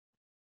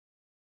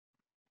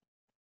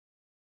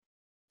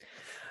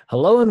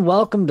Hello and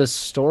welcome to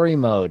Story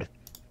Mode.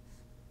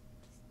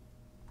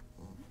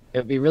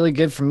 It'd be really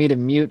good for me to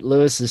mute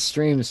Lewis's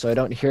stream so I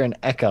don't hear an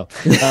echo.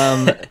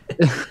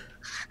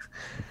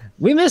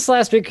 We missed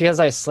last week because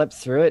I slept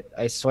through it,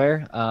 I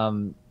swear.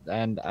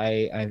 And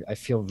I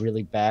feel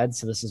really bad,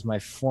 so this is my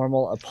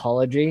formal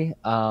apology.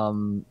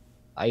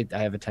 I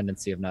have a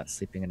tendency of not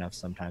sleeping enough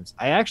sometimes.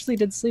 I actually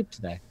did sleep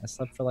today. I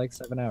slept for like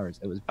 7 hours.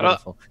 It was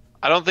beautiful.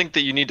 I don't think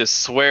that you need to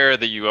swear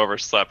that you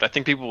overslept. I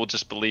think people will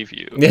just believe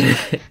you.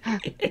 Okay,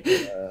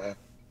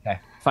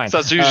 fine. So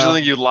that's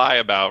usually you lie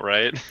about,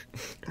 right?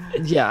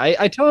 Yeah,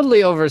 I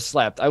totally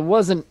overslept. I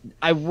wasn't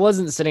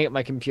sitting at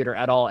my computer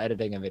at all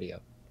editing a video.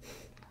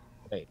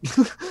 Wait.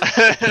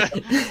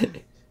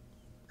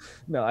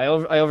 No, I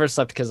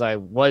overslept because I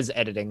was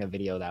editing a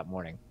video that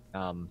morning.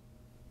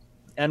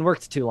 And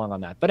worked too long on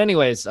that. But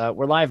anyways,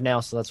 we're live now,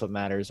 so that's what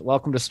matters.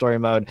 Welcome to Story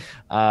Mode,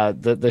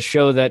 the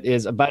show that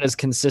is about as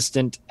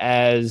consistent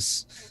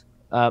as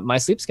my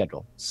sleep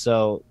schedule.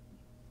 So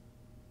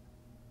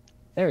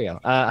there we go.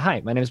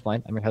 Hi, my name is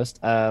Blind. I'm your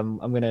host. I'm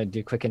gonna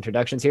do quick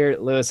introductions here.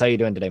 Lewis, how you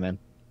doing today, man?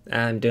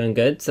 I'm doing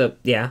good. So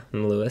yeah,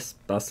 I'm Lewis,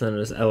 also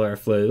known as LR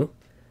Flu.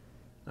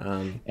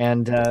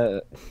 And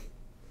go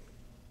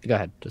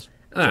ahead.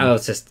 I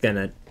was just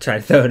gonna try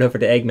to throw it over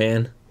to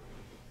Eggman.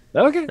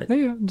 Okay, there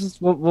you go.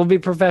 Just we'll be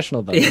professional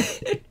about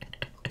it.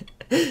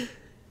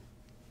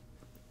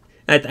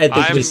 I think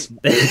just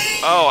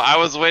Oh, I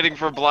was waiting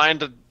for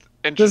Blind to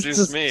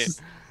introduce me.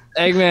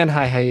 Eggman,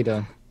 hi, how you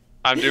doing?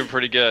 I'm doing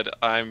pretty good.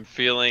 I'm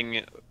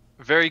feeling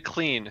very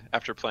clean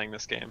after playing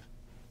this game.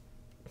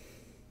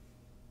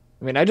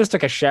 I mean, I just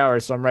took a shower,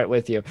 so I'm right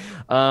with you.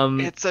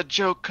 It's a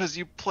joke because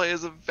you play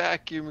as a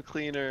vacuum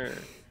cleaner.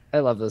 I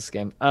love this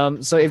game.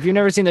 So if you've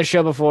never seen this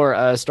show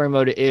before, Story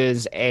Mode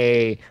is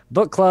a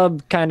book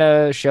club kind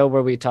of show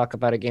where we talk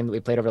about a game that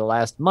we played over the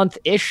last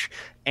month-ish,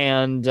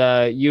 and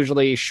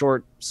usually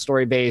short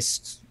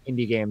story-based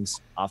indie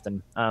games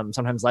often.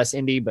 Sometimes less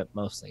indie, but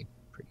mostly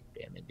pretty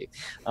damn indie.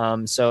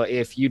 So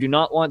if you do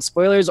not want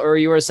spoilers or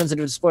you are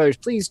sensitive to spoilers,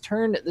 please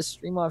turn the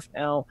stream off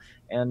now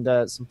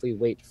and simply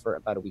wait for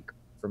about a week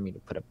for me to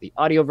put up the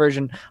audio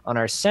version on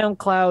our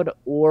SoundCloud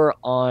or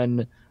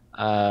on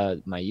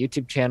my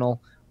YouTube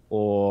channel.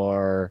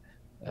 Or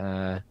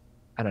I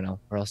don't know,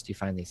 where else do you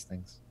find these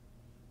things?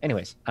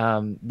 Anyways,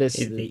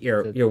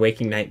 your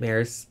waking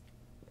nightmares.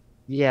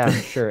 Yeah,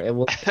 sure. It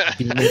will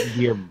be into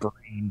your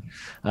brain.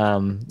 A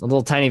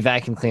little tiny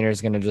vacuum cleaner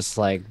is gonna just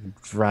like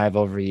drive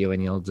over you,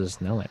 and you'll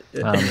just know it.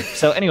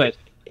 So, anyways,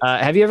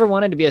 have you ever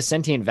wanted to be a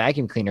sentient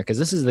vacuum cleaner? Because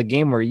this is the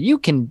game where you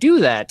can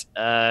do that.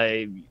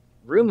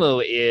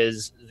 Rumu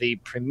is the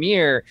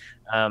premier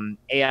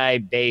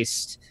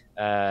AI-based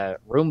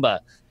Roomba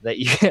that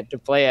you get to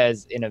play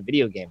as in a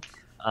video game.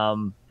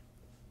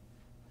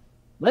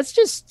 Let's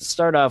just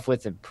start off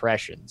with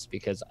impressions,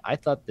 because I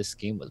thought this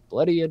game was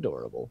bloody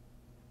adorable.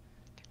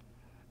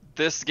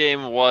 This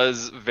game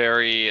was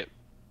very...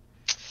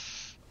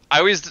 I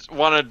always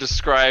want to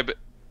describe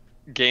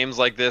games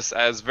like this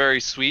as very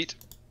sweet,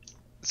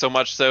 so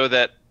much so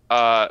that,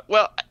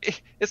 well,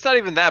 it's not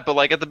even that, but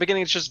like at the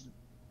beginning it's just,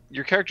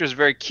 your character is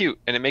very cute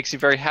and it makes you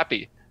very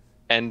happy.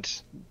 And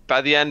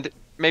by the end,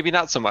 maybe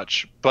not so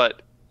much,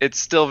 but it's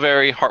still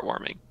very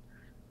heartwarming.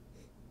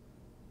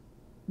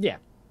 Yeah.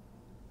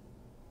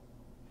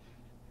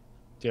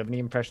 Do you have any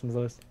impressions,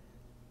 Lewis?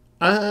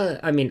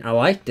 I mean, I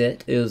liked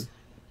it. It was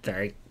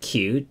very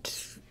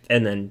cute,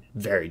 and then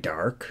very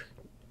dark,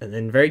 and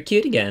then very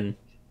cute again.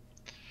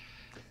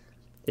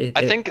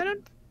 I think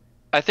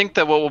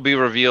that what will be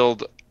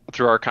revealed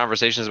through our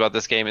conversations about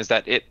this game is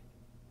that it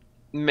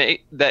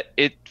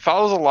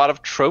follows a lot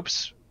of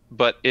tropes,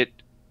 but it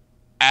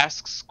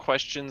asks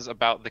questions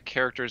about the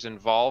characters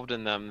involved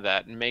in them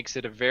that makes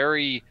it a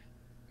very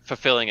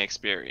fulfilling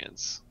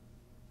experience.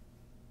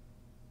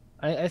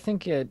 I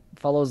think it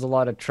follows a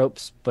lot of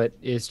tropes, but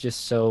is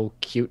just so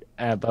cute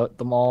about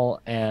them all,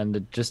 and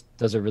it just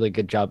does a really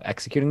good job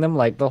executing them.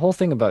 Like the whole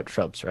thing about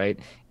tropes, right?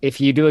 If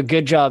you do a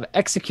good job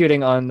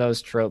executing on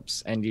those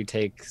tropes, and you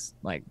take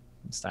like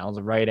styles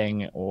of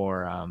writing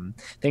or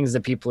things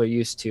that people are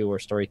used to or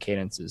story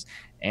cadences,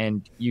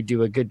 and you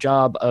do a good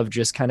job of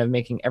just kind of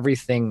making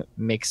everything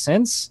make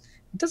sense,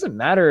 it doesn't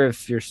matter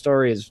if your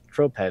story is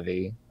trope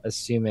heavy,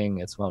 assuming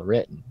it's well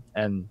written.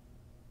 And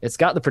it's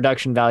got the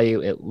production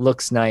value, it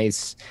looks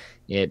nice,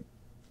 it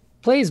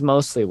plays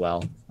mostly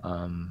well.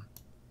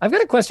 I've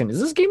got a question.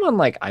 Is this game on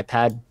like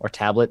iPad or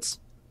tablets?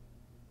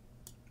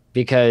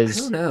 Because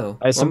I don't know.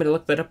 Want me to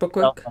look that up real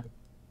quick?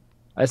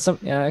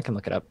 Yeah, I can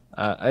look it up.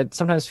 It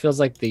sometimes feels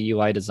like the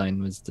UI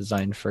design was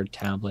designed for a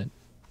tablet.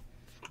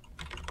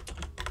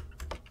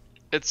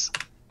 It's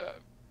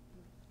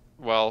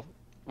well,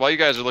 while you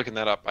guys are looking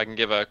that up, I can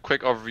give a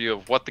quick overview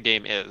of what the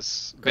game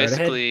is. Go right ahead.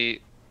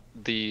 Basically,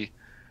 the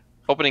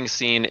opening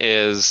scene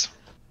is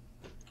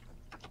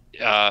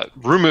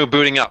Rumu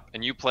booting up,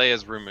 and you play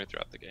as Rumu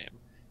throughout the game.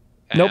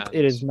 Nope,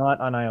 it is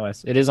not on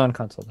iOS. It is on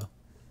console though.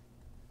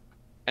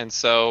 And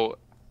so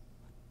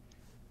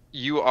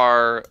you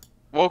are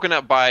woken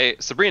up by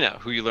Sabrina,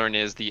 who you learn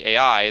is the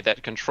AI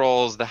that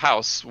controls the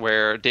house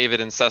where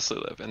David and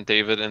Cecily live, and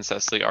David and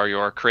Cecily are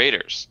your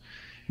creators.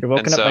 You're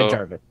And woken up by so,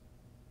 Jarvis.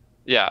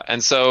 yeah,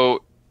 and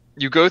so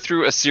you go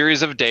through a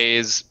series of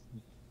days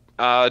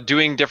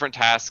doing different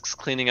tasks,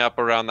 cleaning up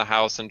around the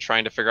house and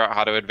trying to figure out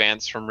how to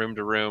advance from room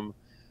to room,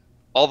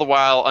 all the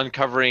while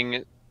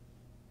uncovering,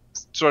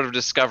 sort of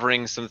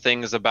discovering some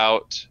things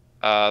about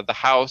the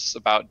house,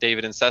 about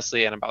David and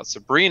Cecily, and about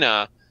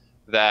Sabrina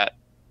that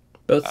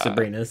Both uh,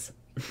 Sabrinas.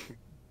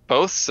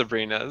 both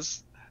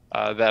Sabrinas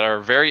that are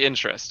very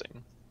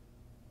interesting.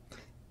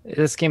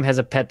 This game has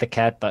a pet the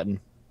cat button.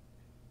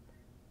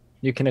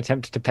 You can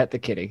attempt to pet the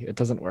kitty. It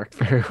doesn't work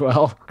very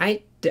well.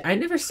 I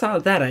never saw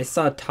that. I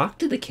saw talk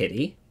to the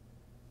kitty.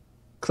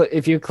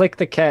 If you click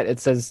the cat, it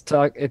says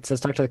talk. It says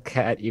talk to the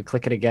cat. You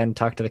click it again.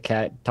 Talk to the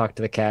cat. Talk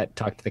to the cat.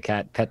 Talk to the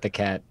cat. Pet the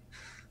cat.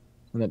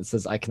 And then it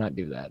says I cannot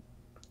do that.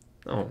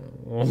 Oh.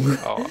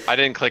 Oh, I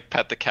didn't click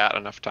pet the cat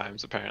enough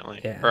times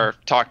apparently, Yeah. or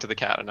talk to the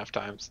cat enough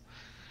times.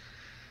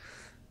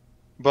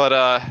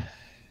 But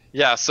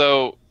yeah,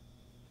 so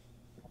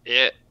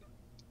it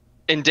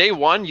in day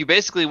one, you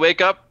basically wake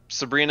up.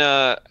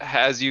 Sabrina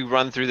has you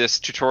run through this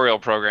tutorial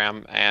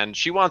program, and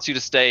she wants you to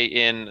stay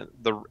in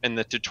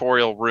the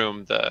tutorial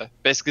room, the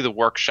basically the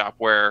workshop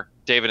where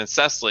David and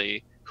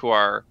Cecily, who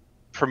are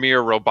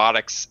premier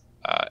robotics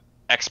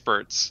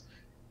experts,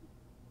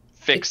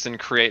 fix and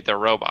create their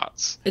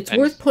robots. It's And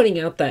worth pointing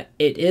out that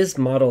it is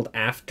modeled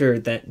after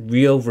that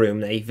real room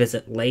that you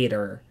visit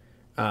later,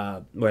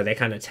 where they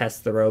kind of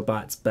test the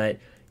robots, but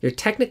you're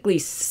technically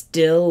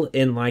still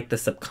in like the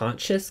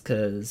subconscious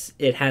because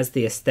it has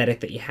the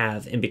aesthetic that you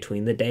have in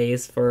between the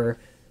days for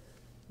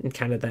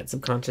kind of that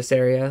subconscious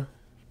area.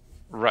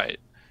 right,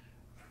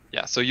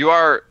 yeah. So you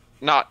are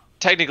not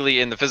technically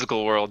in the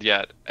physical world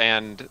yet,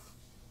 and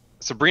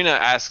Sabrina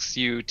asks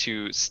you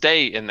to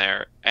stay in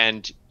there,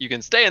 and you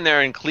can stay in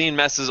there and clean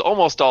messes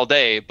almost all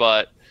day,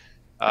 but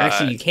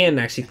Actually, you can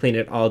actually clean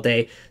it all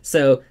day.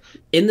 So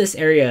in this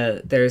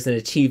area, there's an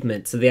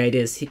achievement. So the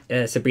idea is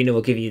Sabrina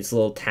will give you these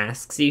little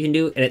tasks you can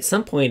do, and at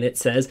some point it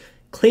says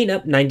clean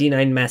up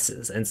 99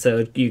 messes. And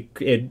so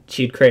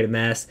she'd create a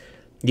mess,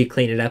 you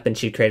clean it up, and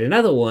she'd create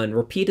another one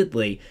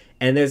repeatedly.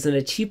 And there's an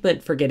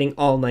achievement for getting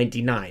all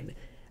 99.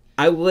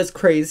 I was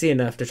crazy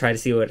enough to try to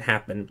see what would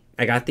happen.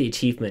 I got the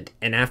achievement,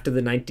 and after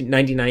the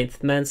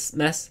 99th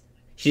mess,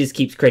 she just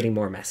keeps creating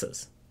more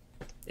messes.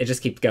 It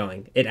just keeps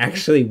going. It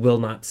actually will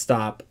not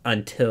stop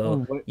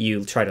until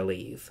you try to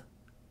leave.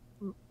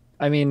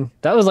 I mean,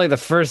 that was like the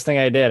first thing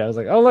I did. I was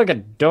like, oh, look, a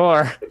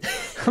door.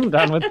 I'm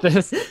done with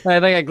this. And I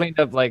think I cleaned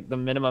up like the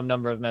minimum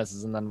number of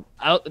messes, and then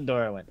out the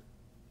door I went.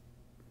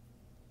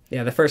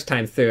 Yeah, the first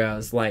time through, I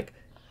was like,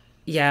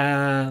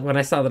 yeah, when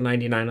I saw the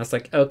 99, I was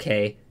like,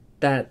 okay,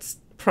 that's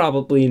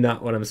probably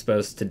not what I'm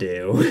supposed to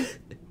do.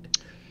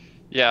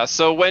 yeah.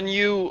 So when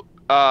you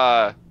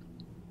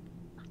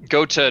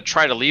go to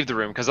try to leave the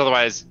room, because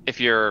otherwise, if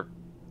you're,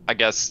 I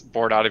guess,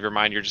 bored out of your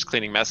mind, you're just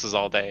cleaning messes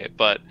all day.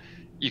 But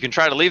you can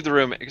try to leave the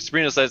room.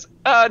 Sabrina says,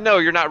 no,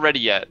 you're not ready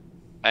yet.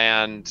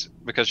 And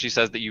because she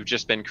says that you've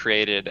just been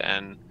created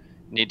and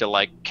need to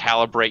like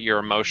calibrate your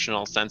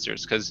emotional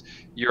sensors, because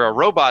you're a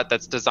robot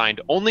that's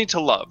designed only to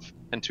love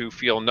and to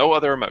feel no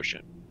other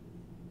emotion.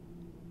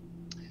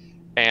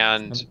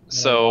 And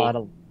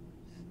so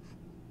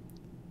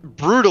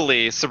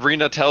brutally,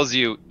 Sabrina tells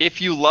you,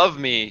 if you love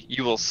me,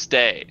 you will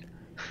stay.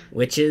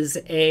 Which is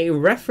a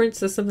reference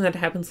to something that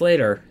happens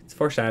later. It's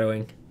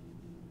foreshadowing.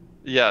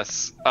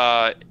 Yes.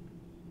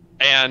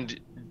 And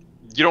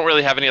you don't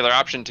really have any other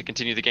option to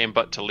continue the game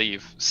but to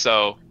leave.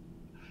 So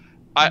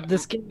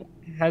this game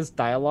has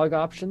dialogue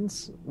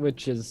options,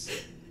 which is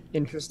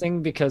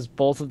interesting because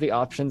both of the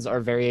options are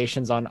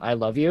variations on I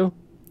love you.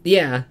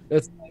 Yeah.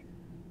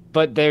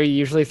 But they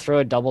usually throw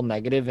a double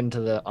negative into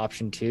the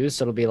option too.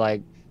 So it'll be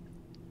like,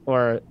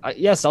 or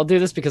yes, I'll do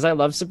this because I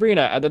love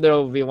Sabrina. And then there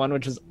will be one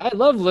which is I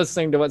love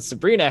listening to what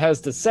Sabrina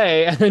has to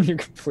say, and then you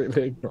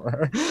completely ignore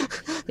her.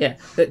 Yeah,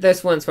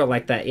 there's ones where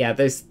like that. Yeah,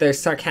 there's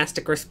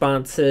sarcastic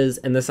responses,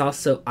 and there's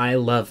also I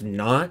love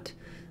not.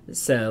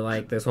 So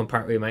like there's one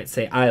part where you might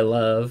say I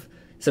love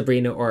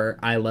Sabrina or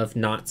I love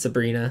not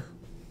Sabrina.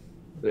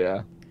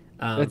 Yeah.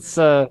 It's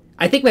I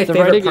think my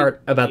favorite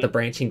part about the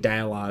branching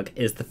dialogue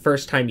is the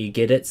first time you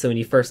get it. So when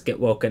you first get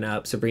woken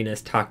up,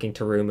 Sabrina's talking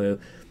to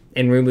Rumu,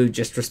 and Rumu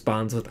just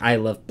responds with "I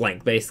love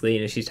blank."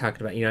 Basically, she's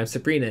talking about, I'm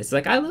Sabrina. It's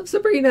like I love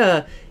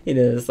Sabrina.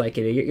 It's like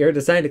you're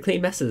designed to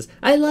clean messes.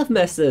 I love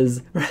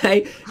messes,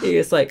 right?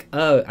 It's like,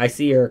 oh, I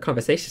see your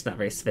conversation's not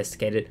very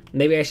sophisticated.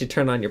 Maybe I should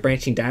turn on your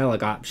branching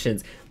dialogue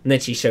options. And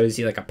then she shows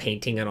you like a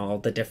painting on all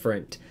the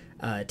different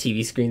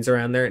TV screens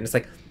around there, and it's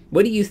like,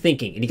 what are you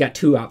thinking? And you got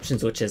two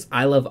options, which is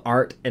I love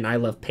art and I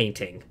love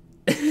painting.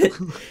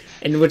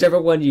 And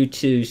whichever one you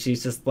choose,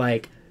 she's just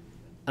like,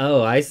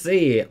 oh, I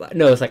see.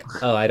 No, it's like,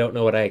 oh, I don't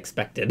know what I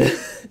expected.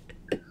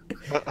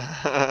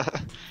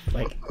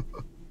 Like,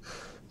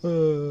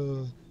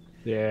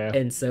 yeah.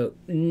 And so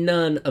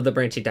none of the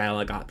branching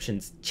dialogue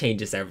options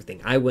changes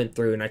everything. I went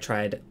through and I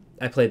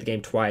played the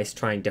game twice,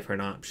 trying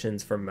different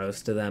options for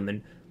most of them,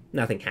 and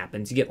nothing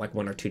happens. You get like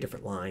 1 or 2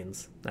 different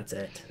lines. That's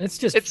it. It's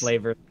just It's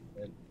flavor.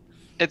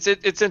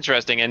 it's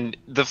interesting, and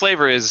the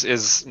flavor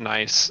is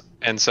nice.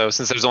 And so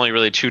since there's only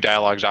really 2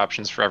 dialogue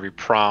options for every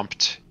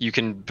prompt, you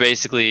can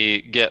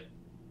basically get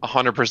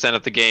 100%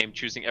 of the game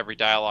choosing every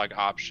dialogue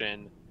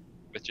option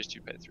with just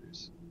 2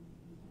 playthroughs.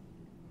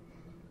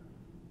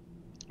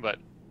 But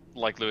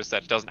like Lewis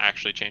said, it doesn't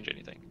actually change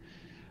anything.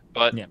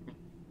 But Yeah.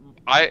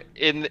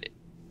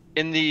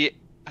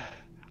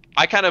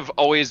 I kind of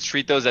always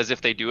treat those as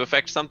if they do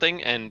affect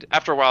something, and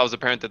after a while it was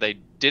apparent that they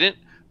didn't.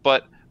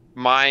 But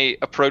my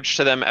approach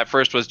to them at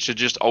first was to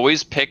just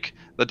always pick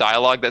the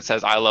dialogue that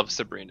says "I love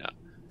Sabrina,"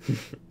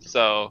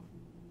 so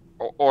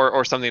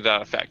or something to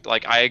that effect.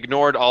 Like I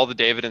ignored all the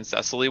David and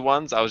Cecily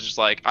ones. I was just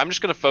like, I'm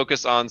just gonna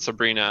focus on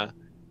Sabrina,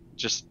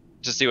 just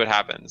to see what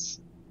happens,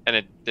 and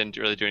it didn't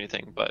really do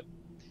anything. But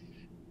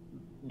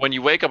when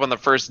you wake up on the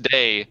first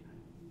day,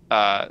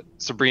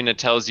 Sabrina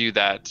tells you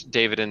that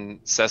David and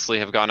Cecily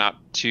have gone out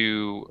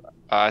to,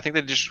 I think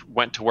they just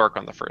went to work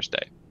on the first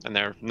day, and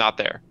they're not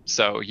there.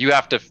 So you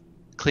have to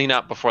clean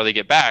up before they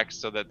get back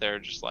so that they're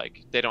just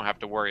like, they don't have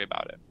to worry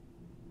about it.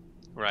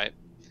 Right?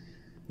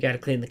 You got to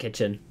clean the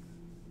kitchen.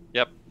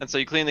 Yep. And so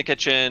you clean the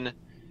kitchen,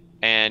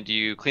 and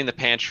you clean the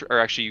pantry, or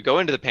actually you go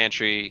into the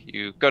pantry,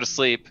 you go to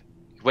sleep,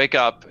 you wake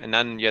up, and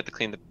then you have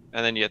to and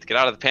then you have to get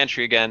out of the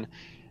pantry again.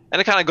 And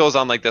it kind of goes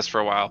on like this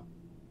for a while.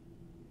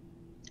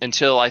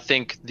 Until I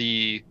think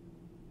the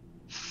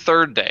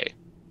 3rd day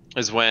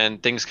is when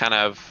things kind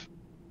of.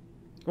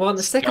 Well, on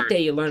the second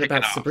day you learn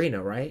about off.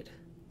 Sabrina, right?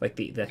 Like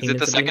the Is it human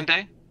the Sabrina? second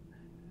day?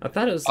 I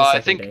thought it was the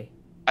second day.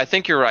 I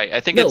think you're right.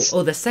 I think No, it's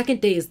the second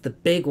day is the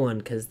big one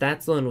because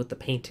that's the one with the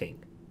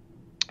painting.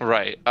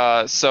 right.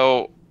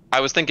 So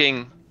I was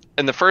thinking,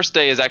 and the first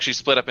day is actually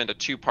split up into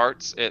 2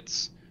 parts.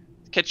 It's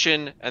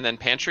kitchen and then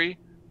pantry,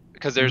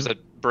 because there's a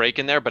break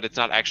in there, but it's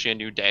not actually a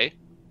new day.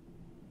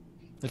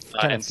 It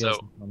kind of and feels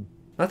so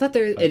I thought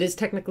it is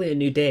technically a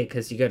new day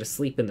because you go to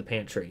sleep in the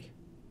pantry.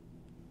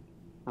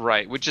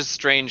 right, which is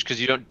strange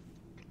because you don't.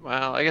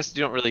 Well, I guess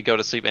you don't really go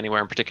to sleep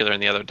anywhere in particular in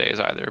the other days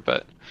either,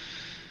 but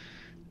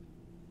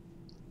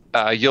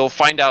you'll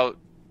find out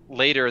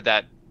later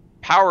that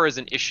power is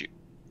an issue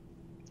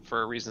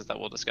for reasons that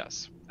we'll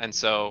discuss. And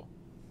so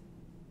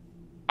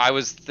I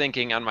was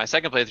thinking on my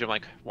second playthrough, I'm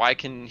like, why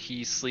can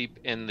he sleep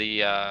in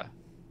the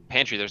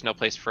pantry? There's no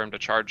place for him to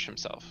charge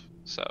himself.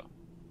 So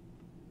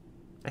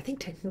I think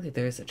technically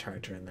there is a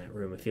charger in that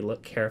room if you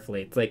look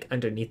carefully. It's like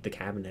underneath the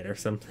cabinet or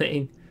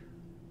something.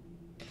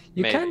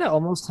 You Maybe. kind of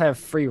almost have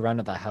free run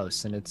of the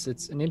house, and it's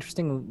an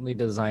interestingly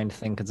designed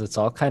thing because it's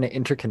all kind of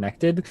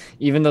interconnected,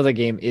 even though the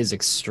game is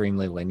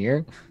extremely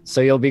linear.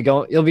 So you'll be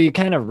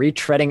kind of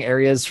retreading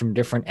areas from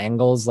different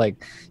angles,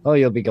 like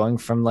you'll be going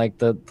from like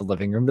the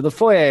living room to the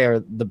foyer, or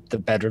the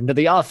bedroom to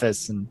the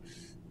office, and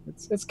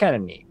it's kind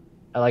of neat.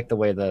 I like the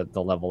way the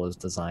level is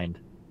designed,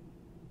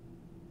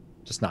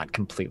 just not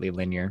completely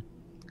linear.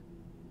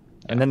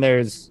 And then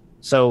there's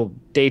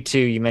day 2,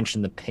 you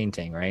mentioned the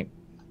painting, right?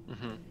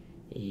 Mm-hmm.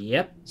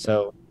 Yep.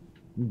 So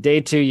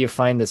day 2, you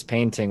find this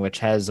painting which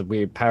has a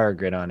weird power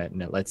grid on it,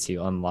 and it lets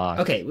you unlock.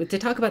 Okay, to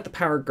talk about the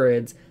power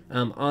grids,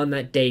 on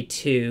that day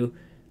 2,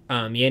 you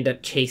end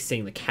up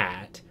chasing the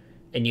cat,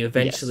 and you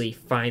eventually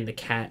find the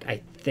cat,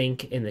 I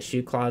think, in the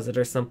shoe closet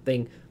or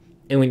something.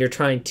 And when you're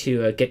trying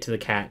to get to the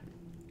cat,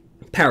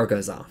 power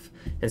goes off.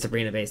 And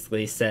Sabrina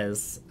basically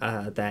says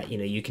that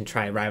you can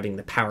try routing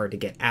the power to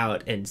get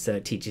out, and so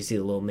it teaches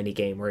you a little mini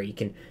game where you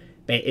can.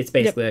 It's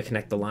basically a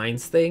connect the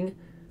lines thing.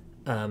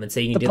 And so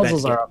you can do that to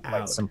puzzles get are out.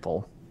 quite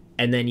simple.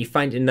 And then you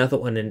find another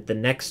one in the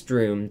next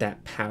room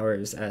that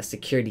powers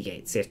security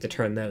gates. So you have to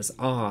turn those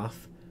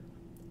off.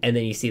 And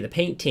then you see the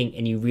painting,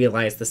 and you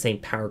realize the same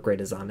power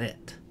grid is on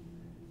it.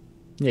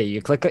 Yeah,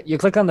 you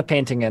click on the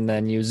painting, and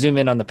then you zoom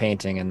in on the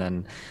painting, and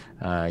then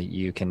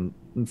you can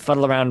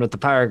fuddle around with the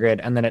power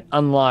grid, and then it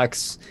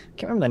unlocks. I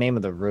can't remember the name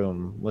of the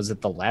room. Was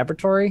it the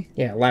laboratory?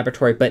 Yeah,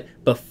 laboratory. But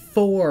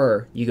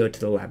before you go to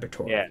the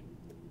laboratory. Yeah.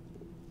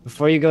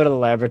 Before you go to the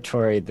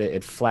laboratory,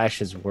 it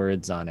flashes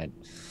words on it,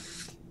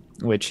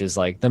 which is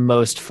like the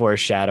most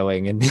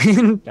foreshadowing in the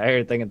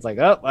entire thing. It's like,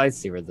 oh, I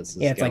see where this is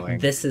going. Yeah, it's like,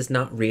 this is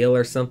not real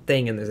or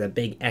something, and there's a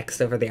big X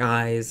over the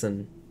eyes,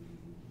 and...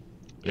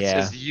 It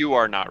says, you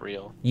are not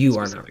real. You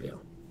are not real.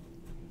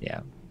 Yeah.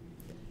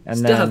 And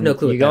Still have no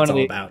clue what that's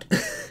all about.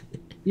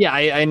 Yeah,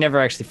 I never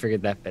actually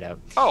figured that bit out.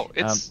 Oh,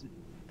 it's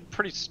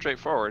pretty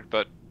straightforward,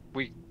 but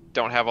we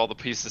don't have all the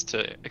pieces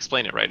to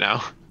explain it right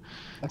now.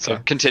 Okay. So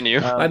continue.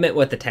 I meant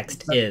what the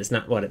text is,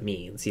 not what it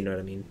means. You know what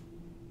I mean?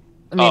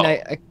 I mean,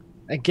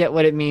 I get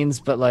what it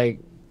means, but like,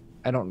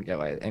 I don't get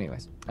why.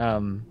 Anyways,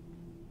 we'll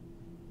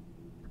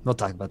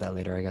talk about that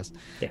later, I guess.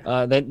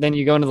 Yeah. Then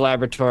you go into the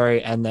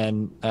laboratory, and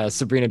then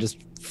Sabrina just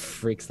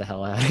freaks the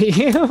hell out of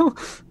you.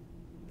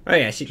 Oh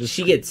yeah, she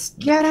gets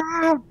get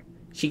out.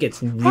 She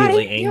gets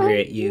really angry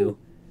at you.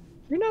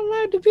 You're not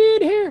allowed to be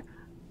in here.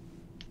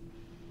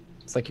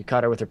 It's like you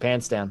caught her with her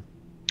pants down.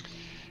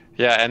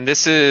 Yeah, and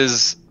this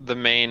is the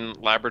main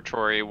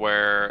laboratory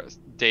where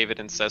David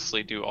and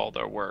Cecily do all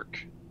their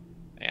work,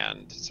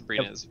 and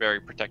Sabrina is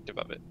very protective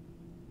of it.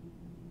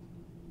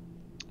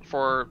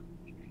 for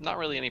not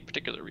really any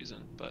particular reason,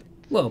 but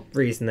well,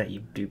 reason that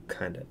you do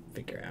kind of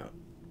figure out.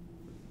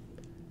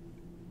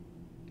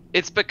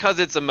 it's because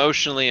it's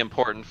emotionally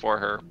important for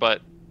her,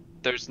 but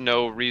there's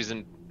no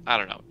reason. I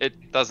don't know.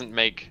 It doesn't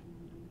make.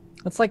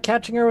 It's like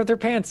catching her with her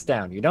pants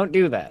down. You don't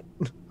do that.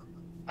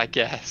 I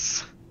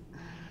guess.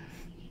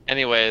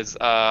 Anyways,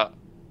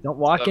 Don't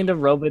walk into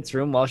Robot's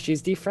room while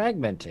she's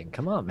defragmenting.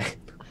 Come on, man.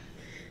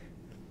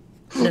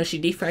 No,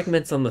 she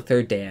defragments on the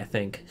third day, I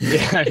think.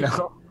 Yeah, I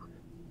know.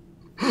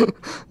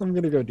 I'm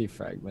gonna go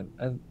defragment.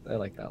 I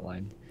like that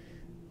line.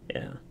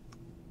 Yeah.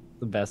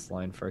 The best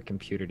line for a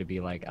computer to be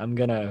like, I'm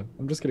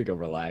just gonna go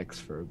relax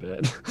for a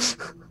bit.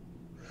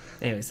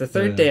 Anyways, the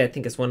third day I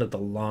think is one of the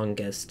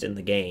longest in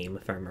the game,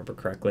 if I remember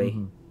correctly.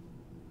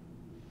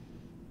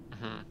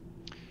 Mm-hmm.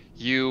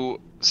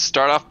 You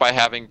start off by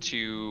having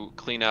to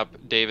clean up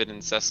David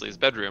and Cecily's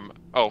bedroom.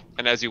 Oh,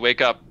 and as you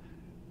wake up,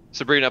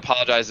 Sabrina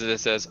apologizes and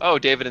says, "Oh,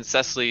 David and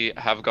Cecily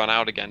have gone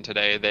out again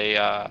today. They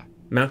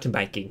mountain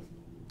biking."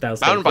 That was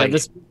mountain biking.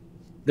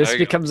 This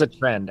becomes a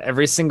trend.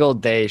 Every single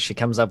day, she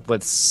comes up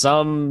with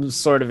some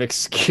sort of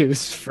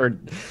excuse for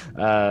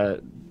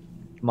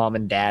mom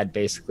and dad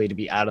basically to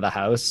be out of the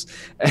house.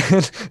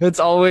 And it's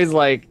always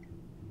like,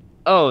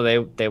 oh,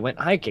 they went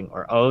hiking,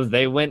 or oh,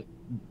 they went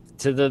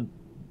to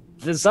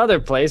this other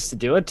place to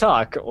do a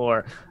talk,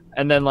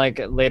 and then like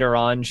later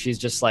on she's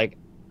just like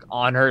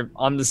on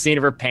the scene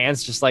of her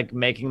pants, just like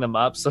making them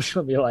up. So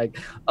she'll be like,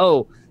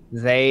 oh,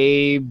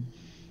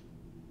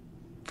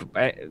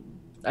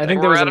 I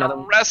think there was another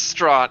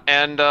restaurant,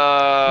 and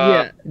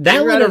yeah,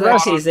 that one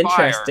actually is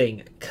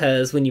interesting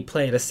because when you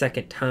play it a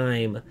second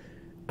time,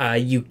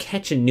 you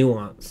catch a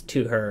nuance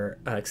to her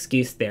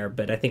excuse there.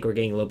 But I think we're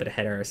getting a little bit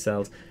ahead of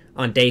ourselves.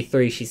 On day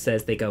 3, she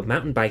says they go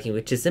mountain biking,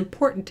 which is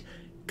important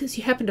because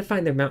you happen to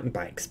find their mountain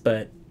bikes.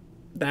 But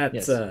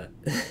that's a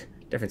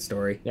different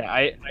story. Yeah,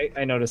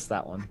 I noticed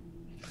that one.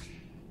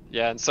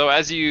 Yeah, and so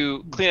as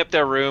you clean up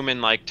their room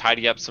and like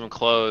tidy up some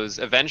clothes,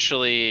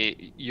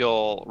 eventually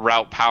you'll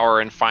route power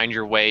and find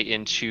your way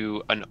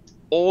into an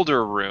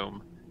older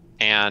room,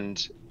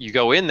 and you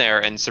go in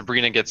there and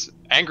Sabrina gets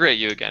angry at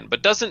you again,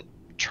 but doesn't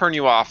turn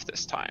you off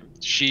this time.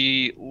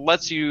 She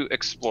lets you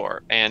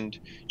explore, and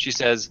she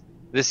says,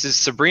 "This is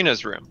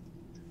Sabrina's room."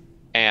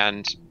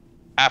 And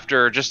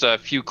after just a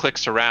few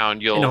clicks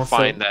around, you'll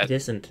find that it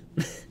isn't.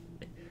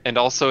 And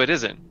also it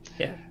isn't.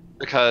 Yeah.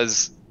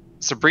 Because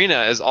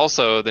Sabrina is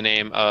also the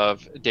name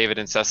of David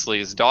and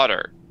Cecily's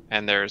daughter,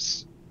 and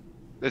this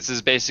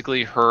is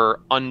basically her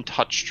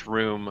untouched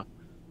room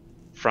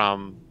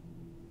from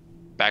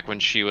back when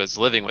she was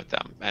living with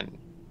them, and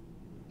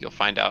you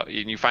find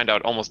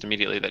out almost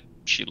immediately that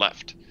she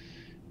left.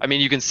 I mean,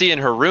 you can see in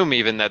her room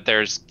even that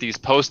there's these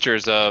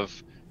posters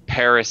of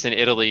Paris and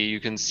Italy. You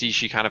can see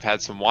she kind of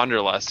had some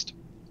wanderlust.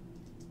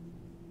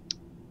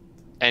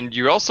 And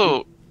you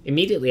also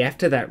immediately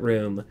after that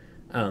room,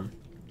 so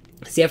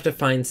you have to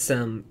find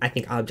some, I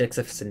think, objects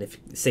of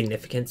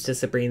significance to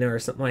Sabrina or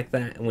something like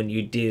that. And when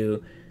you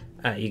do,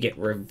 you get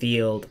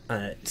revealed.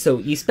 So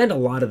you spend a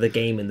lot of the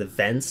game in the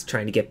vents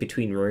trying to get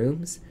between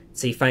rooms.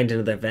 So you find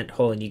another vent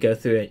hole and you go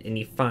through it and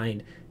you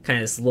find kind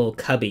of this little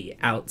cubby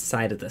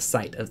outside of the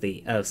site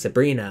of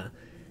Sabrina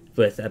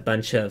with a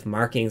bunch of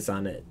markings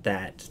on it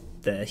that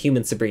the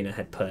human Sabrina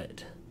had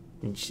put.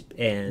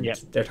 And yep.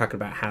 They're talking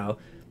about how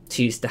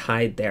she used to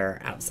hide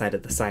there outside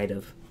of the site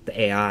of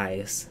the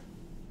AIs.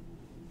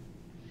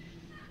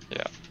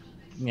 Yeah.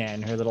 Yeah,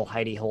 in her little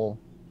hidey hole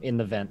in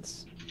the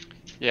vents.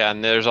 Yeah,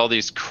 and there's all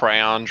these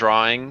crayon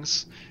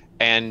drawings,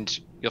 and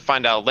you'll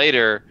find out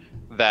later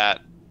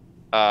that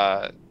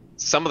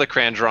some of the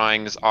crayon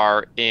drawings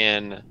are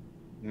in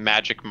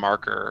magic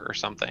marker or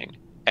something,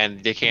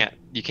 and you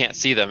can't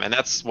see them, and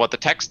that's what the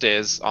text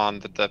is on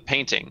the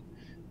painting.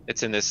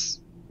 It's in this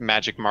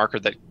magic marker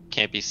that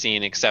can't be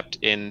seen except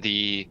in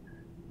the,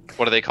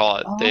 what do they call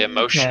it? The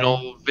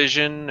emotional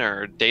vision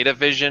or data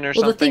vision or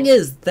something? Well, the thing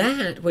is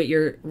that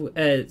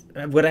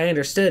what I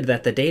understood,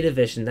 that the data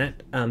vision,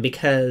 that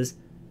because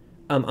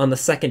on the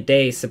second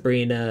day,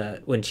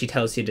 Sabrina, when she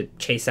tells you to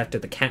chase after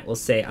the cat, will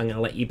say, "I'm going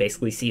to let you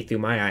basically see through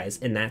my eyes,"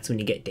 and that's when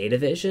you get data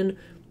vision,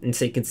 and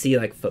so you can see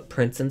like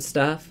footprints and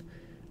stuff.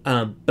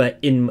 But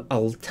in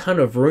a ton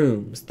of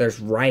rooms, there's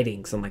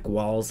writings on like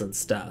walls and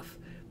stuff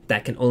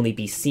that can only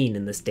be seen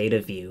in this data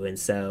view, and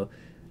so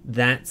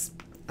that's,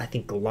 I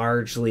think,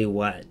 largely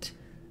what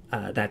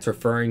that's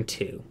referring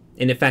to.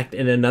 And in fact,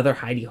 in another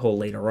hidey hole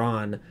later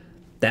on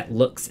that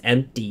looks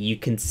empty, you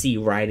can see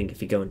writing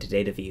if you go into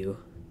data view.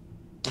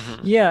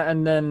 Mm-hmm. Yeah,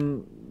 and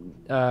then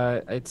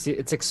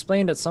it's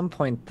explained at some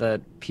point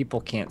that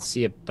people can't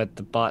see it, but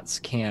the bots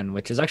can,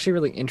 which is actually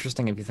really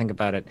interesting if you think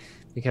about it.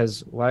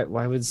 Because why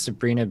would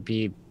Sabrina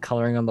be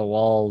coloring on the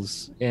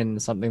walls in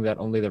something that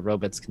only the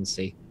robots can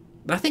see?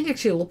 I think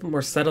actually a little bit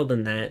more subtle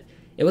than that.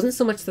 It wasn't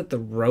so much that the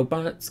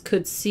robots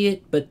could see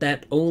it, but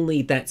that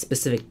only that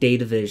specific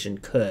data vision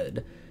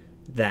could.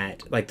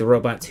 That, like, the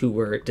robots who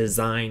were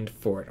designed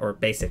for it, or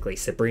basically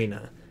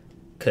Sabrina,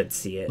 could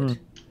see it.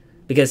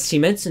 Because she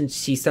mentioned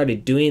she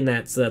started doing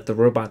that so that the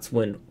robots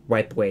wouldn't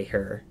wipe away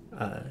her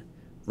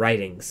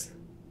writings.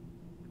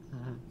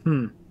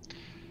 Hmm.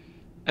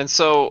 And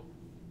so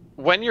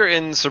when you're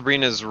in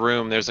Sabrina's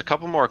room, there's a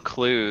couple more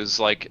clues.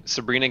 Like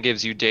Sabrina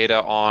gives you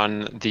data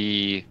on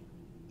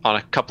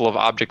a couple of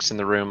objects in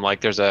the room.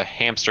 Like there's a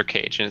hamster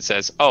cage, and it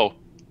says, "Oh,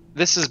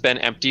 this has been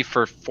empty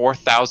for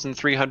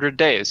 4,300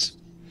 days."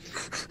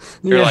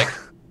 You're Yeah. like,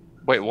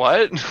 "Wait,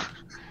 what?"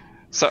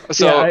 So Yeah.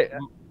 so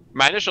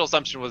my initial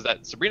assumption was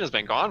that Sabrina's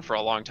been gone for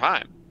a long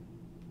time.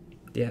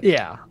 Yeah.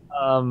 Yeah.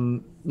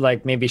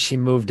 Like maybe she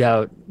moved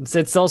out.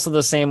 It's also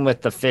the same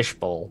with the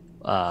fishbowl.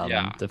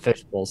 Yeah. The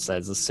fishbowl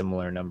says a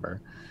similar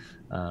number.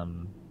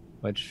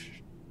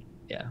 Which,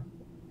 yeah.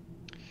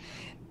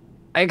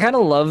 I kind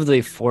of love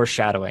the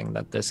foreshadowing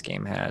that this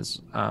game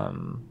has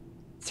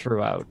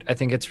throughout. I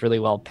think it's really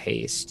well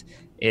paced.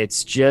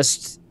 It's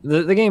just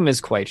the game is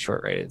quite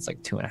short, right? It's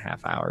like 2.5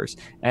 hours,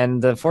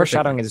 and the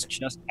foreshadowing is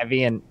just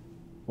heavy and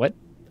what?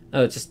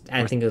 Oh,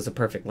 I think it was a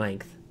perfect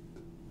length.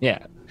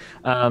 Yeah.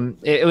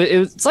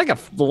 It's like a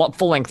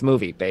full length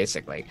movie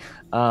basically.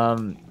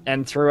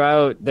 And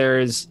throughout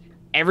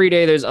every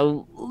day there's a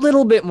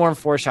little bit more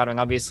foreshadowing.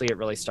 Obviously, it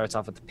really starts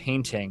off with the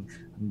painting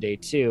on day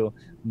 2,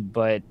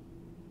 but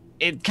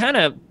it kind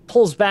of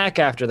pulls back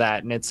after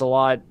that, and it's a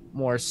lot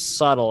more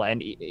subtle.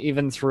 And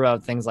even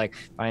throughout things like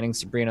finding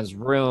Sabrina's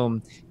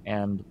room,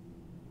 and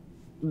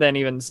then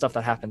even stuff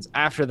that happens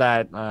after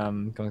that,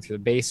 going through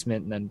the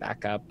basement and then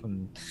back up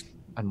and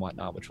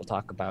whatnot, which we'll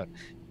talk about.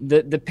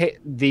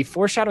 The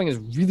foreshadowing is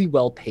really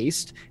well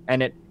paced,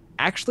 and it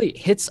actually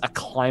hits a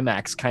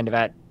climax kind of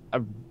at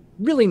a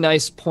really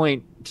nice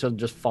point to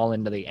just fall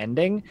into the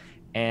ending.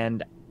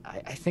 And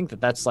I think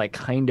that's like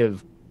kind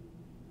of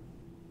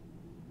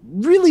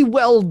really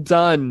well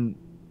done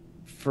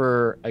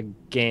for a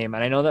game.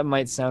 And I know that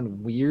might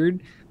sound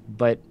weird,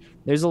 but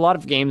there's a lot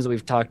of games that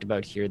we've talked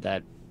about here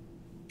that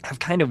have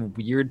kind of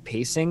weird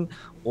pacing,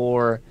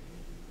 or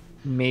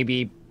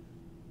maybe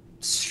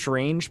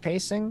strange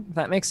pacing, if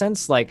that makes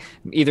sense. Like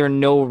either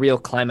no real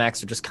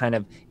climax, or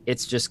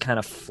it's just kind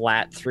of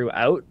flat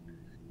throughout,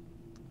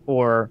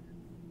 or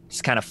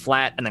just kind of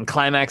flat and then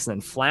climax and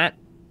then flat.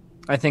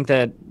 I think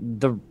that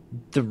the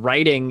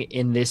writing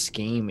in this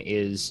game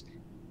is,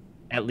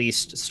 at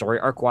least story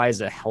arc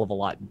wise, a hell of a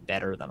lot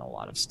better than a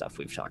lot of stuff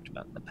we've talked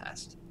about in the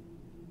past.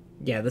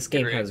 Yeah, this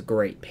game has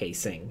great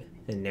pacing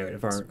and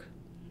narrative arc.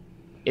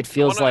 It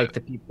feels like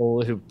the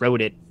people who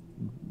wrote it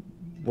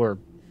were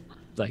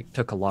like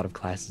took a lot of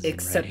classes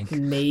except in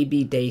writing.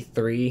 Maybe day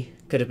 3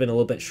 could have been a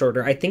little bit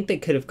shorter. I think they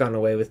could have gone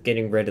away with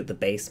getting rid of the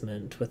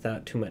basement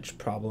without too much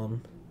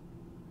problem.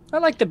 I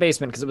like the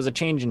basement because it was a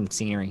change in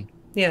scenery.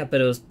 Yeah,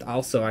 but it was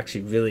also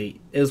actually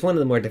it was one of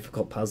the more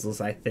difficult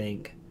puzzles, I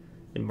think,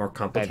 and more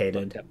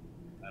complicated.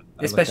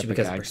 Especially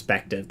because of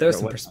perspective. There were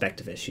some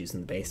perspective issues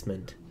in the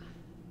basement.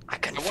 I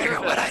couldn't figure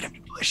out what item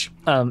to push.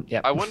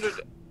 Yeah. I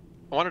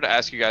wanted to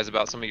ask you guys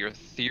about some of your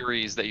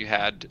theories that you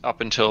had up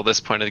until this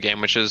point of the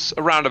game, which is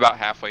around about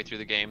halfway through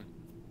the game.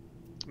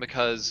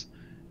 Because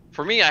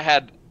for me, I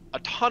had a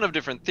ton of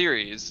different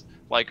theories.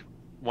 Like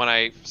when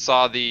I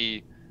saw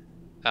the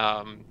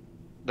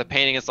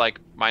painting, it's like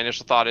my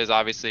initial thought is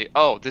obviously,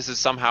 oh, this is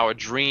somehow a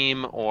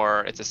dream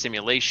or it's a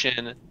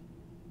simulation.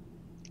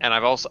 And I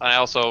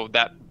also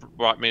that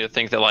brought me to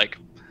think that like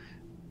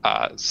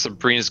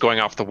Sabrina's going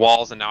off the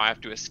walls and now I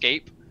have to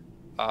escape.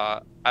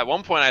 At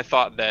one point, I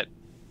thought that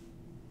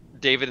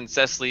David and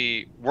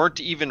Cecily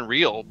weren't even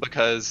real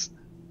because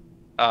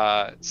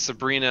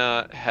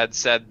Sabrina had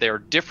said they're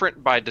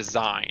different by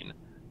design,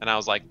 and I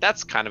was like,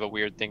 that's kind of a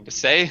weird thing to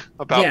say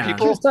about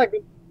people.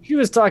 She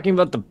was talking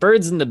about the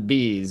birds and the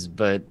bees,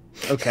 but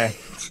okay.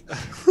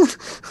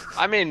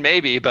 I mean,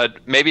 maybe,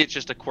 but maybe it's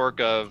just a quirk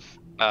of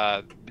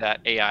that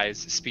AI's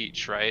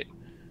speech, right?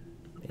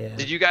 Yeah.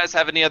 Did you guys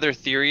have any other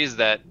theories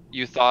that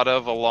you thought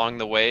of along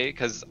the way?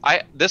 Because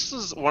this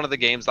was one of the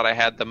games that I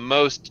had the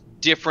most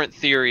different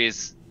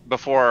theories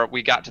before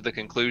we got to the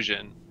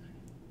conclusion.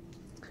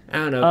 I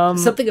don't know.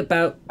 Something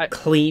about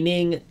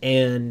cleaning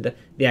and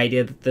the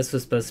idea that this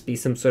was supposed to be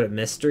some sort of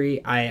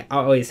mystery. I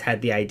always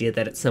had the idea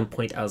that at some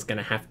point I was going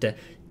to have to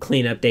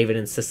clean up David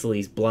and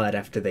Cecily's blood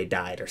after they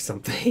died or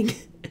something.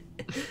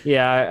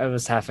 Yeah, I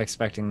was half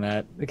expecting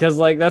that. Because,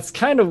 like, that's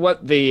kind of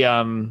what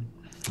the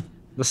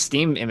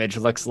Steam image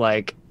looks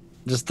like.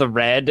 Just the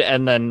red,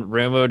 and then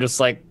Rumu just,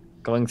 like,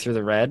 going through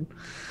the red.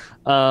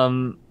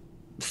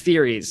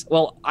 Theories.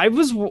 Well,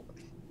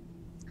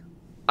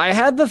 I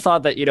had the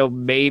thought that,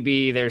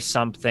 maybe there's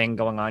something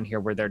going on here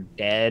where they're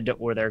dead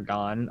or they're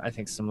gone. I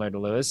think similar to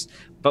Lewis.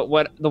 But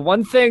the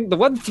one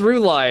through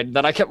line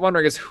that I kept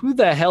wondering is who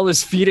the hell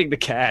is feeding the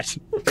cat?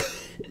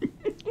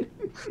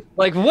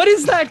 Like, what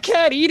is that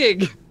cat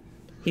eating?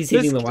 He's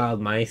eating the wild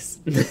mice.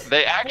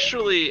 They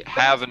actually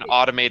have an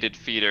automated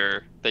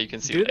feeder that you can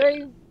see. Do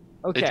they?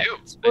 Okay. They do.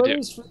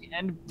 Spoilers for the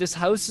end. This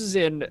house is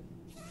in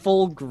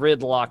full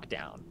grid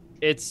lockdown.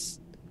 It's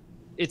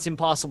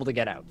impossible to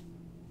get out,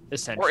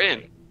 essentially. Or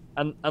in.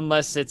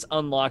 Unless it's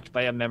unlocked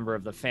by a member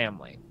of the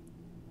family.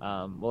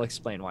 We'll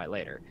explain why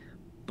later.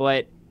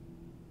 But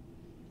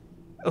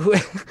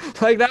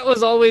Like that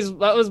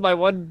was my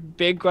one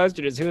big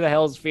question is who the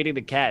hell is feeding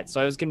the cat?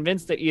 So I was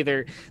convinced that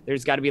either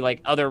there's got to be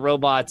like other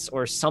robots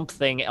or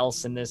something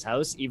else in this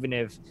house, even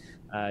if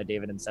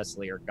David and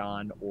Cecily are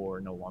gone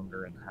or no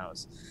longer in the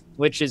house,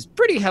 which is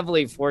pretty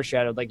heavily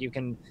foreshadowed. Like you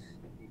can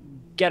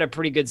get a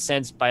pretty good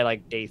sense by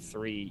like day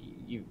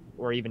 3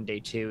 or even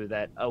day 2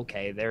 that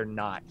okay, they're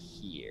not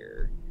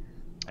here,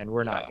 and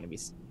we're not going to be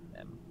seeing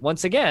them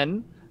once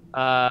again.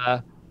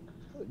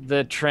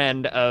 The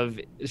trend of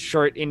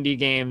short indie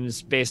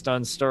games based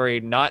on story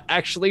not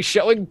actually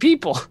showing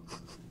people.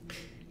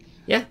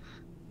 Yeah.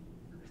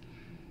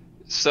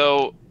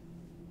 So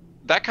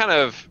that kind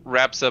of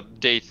wraps up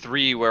day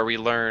 3, where we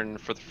learn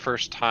for the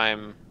first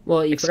time.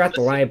 Well, you forgot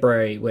the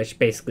library, which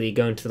basically you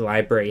go into the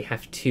library, you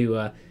have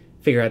to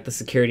figure out the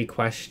security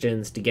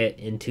questions to get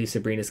into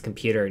Sabrina's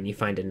computer, and you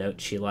find a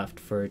note she left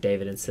for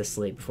David and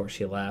Cicely before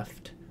she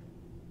left.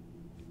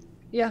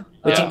 Yeah.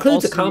 Which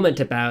includes a comment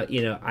about,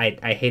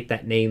 I hate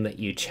that name that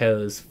you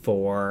chose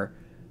for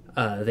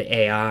the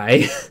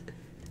AI.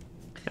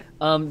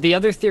 The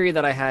other theory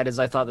that I had is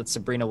I thought that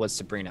Sabrina was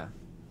Sabrina.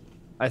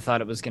 I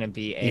thought it was going to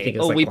be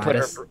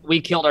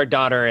we killed our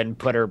daughter and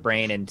put her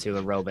brain into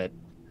a robot.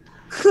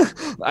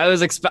 I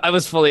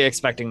was fully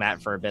expecting that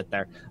for a bit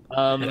there.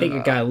 I think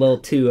it got a little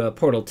too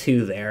Portal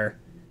 2 there.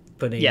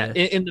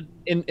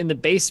 In the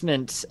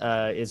basement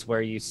is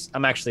where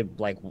I'm actually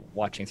like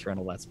watching through on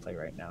a Let's Play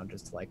right now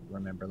just to like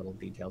remember little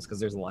details because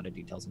there's a lot of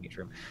details in each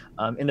room.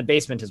 In the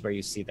basement is where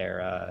you see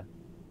their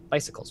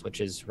bicycles,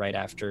 which is right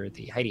after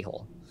the hidey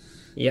hole.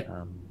 Yep.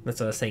 That's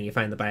what I was saying. You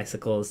find the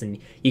bicycles and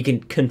you can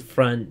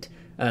confront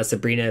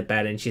Sabrina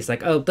about it, and she's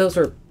like, "Oh, those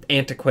are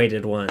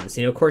antiquated ones.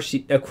 Of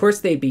course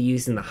they'd be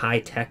using the high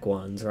tech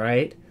ones,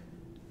 right?"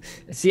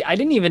 See, I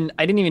didn't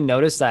even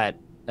notice that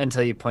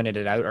until you pointed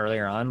it out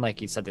earlier on. Like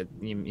you said that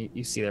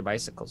you see their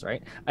bicycles,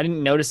 right? I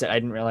didn't notice it. I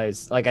didn't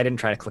realize. Like I didn't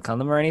try to click on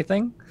them or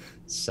anything,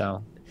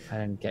 so I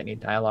didn't get any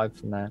dialogue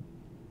from that.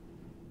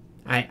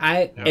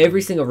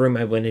 Every single room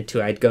I went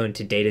into, I'd go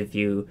into data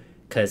view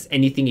because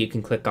anything you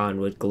can click on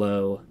would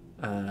glow.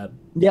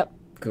 Yep.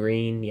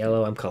 Green,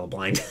 yellow. I'm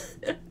colorblind.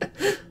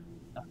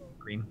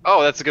 Green.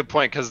 Oh, that's a good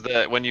point because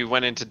when you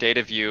went into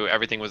data view,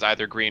 everything was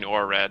either green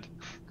or red.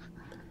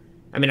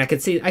 I mean, I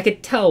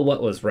could tell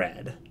what was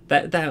red.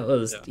 That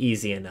was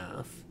easy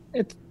enough.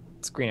 It's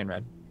green and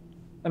red.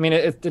 I mean,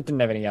 it didn't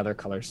have any other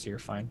colors, so you're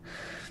fine.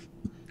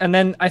 And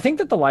then I think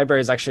that the library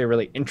is actually a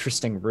really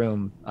interesting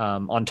room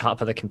on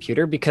top of the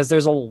computer because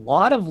there's a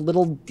lot of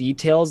little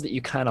details that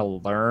you kind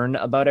of learn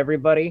about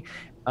everybody.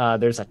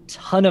 There's a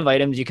ton of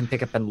items you can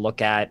pick up and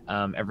look at.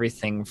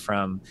 Everything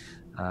from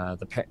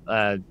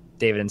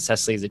David and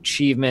Cecily's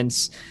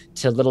achievements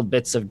to little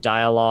bits of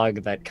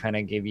dialogue that kind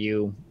of give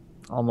you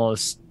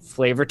almost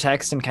flavor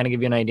text and kind of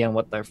give you an idea on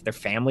what their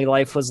family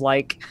life was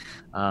like.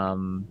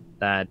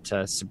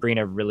 That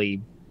Sabrina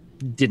really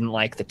didn't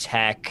like the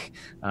tech.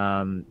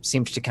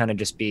 Seems to kind of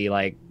just be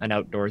like an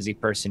outdoorsy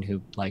person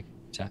who like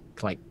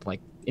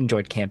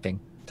enjoyed camping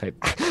type.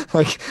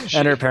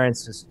 And her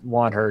parents just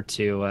want her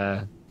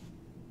to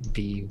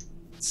be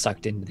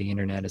sucked into the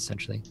internet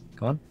essentially.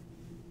 Go on.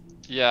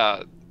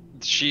 Yeah,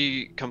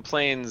 she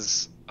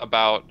complains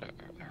about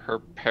her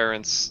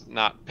parents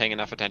not paying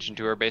enough attention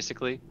to her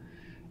basically.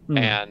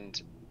 And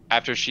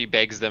after she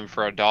begs them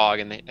for a dog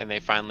and they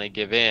finally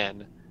give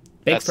in.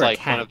 Begs for a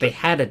cat. They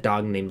had a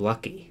dog named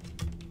Lucky.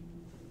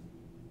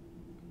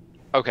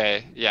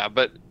 Okay, yeah,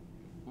 but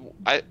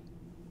I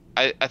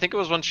think it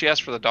was when she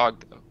asked for the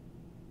dog though.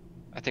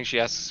 I think she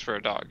asks for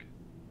a dog.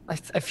 I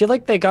feel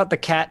like they got the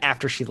cat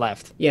after she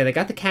left. Yeah, they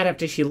got the cat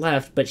after she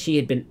left, but she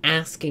had been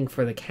asking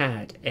for the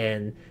cat,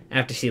 and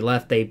after she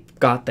left, they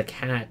got the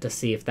cat to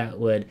see if that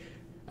would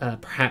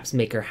perhaps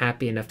make her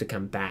happy enough to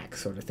come back,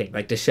 sort of thing,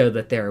 like to show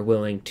that they're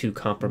willing to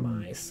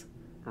compromise.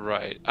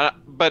 Right.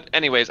 But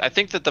anyways, I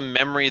think that the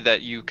memory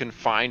that you can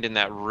find in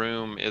that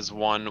room is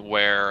one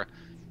where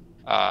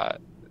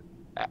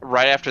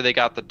right after they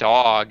got the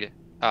dog,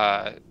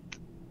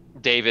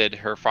 David,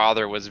 her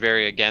father, was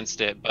very against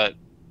it, but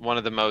one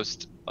of the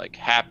most like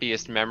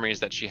happiest memories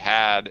that she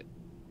had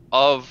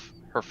of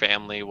her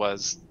family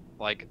was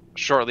like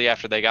shortly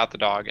after they got the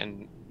dog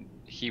and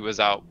he was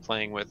out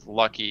playing with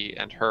Lucky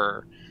and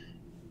her.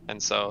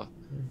 And so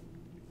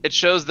it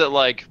shows that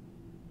like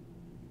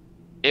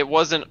it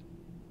wasn't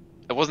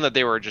that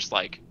they were just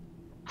like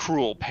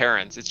cruel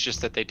parents. It's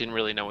just that they didn't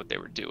really know what they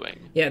were doing.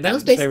 Yeah, that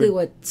was basically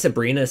what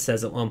Sabrina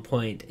says at one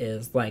point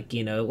is like,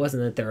 it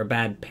wasn't that they were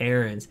bad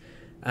parents.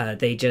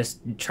 They just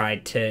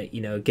tried to,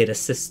 get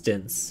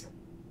assistance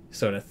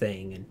sort of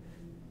thing. And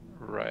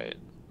right.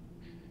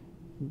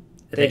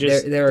 They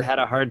had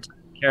a hard time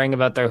caring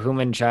about their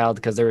human child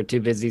because they were too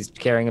busy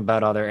caring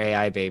about all their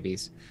AI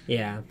babies.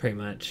 Yeah, pretty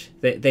much.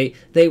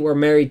 They were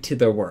married to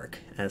their work,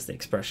 as the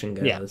expression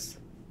goes. Yeah.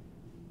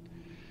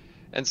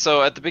 And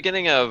so at the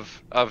beginning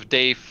of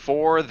day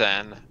 4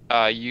 then,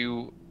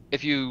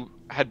 if you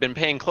had been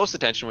paying close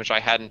attention, which I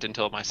hadn't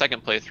until my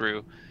second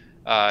playthrough,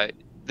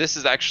 this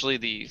is actually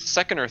the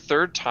second or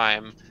third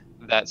time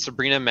that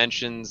Sabrina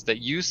mentions that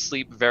you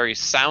sleep very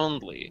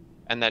soundly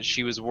and that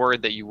she was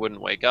worried that you wouldn't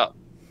wake up.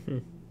 Hmm.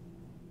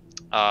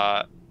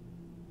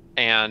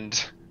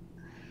 And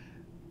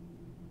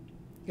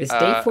is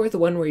day 4 the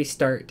one where you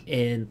start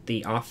in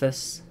the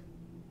office?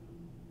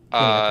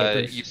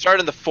 You start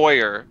in the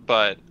foyer,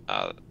 but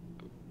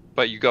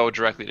you go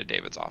directly to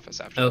David's office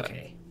after that.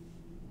 Okay.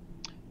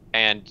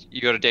 And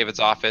you go to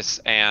David's office,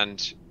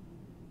 and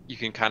you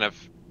can kind of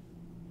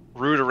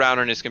root around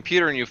on his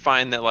computer, and you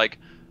find that, like,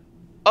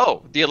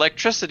 oh, the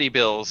electricity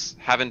bills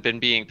haven't been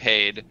being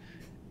paid.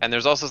 And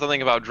there's also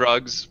something about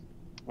drugs,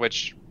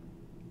 which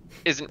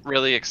isn't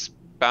really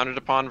expounded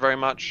upon very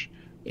much.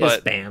 It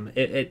was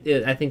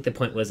spam. I think the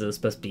point was it was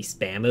supposed to be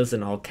spam. It was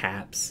in all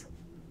caps.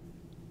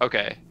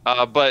 Okay.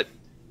 But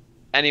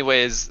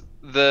anyways,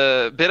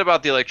 the bit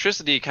about the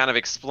electricity kind of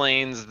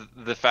explains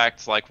the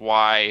fact, like,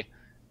 why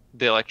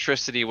the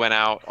electricity went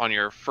out on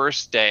your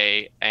first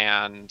day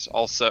and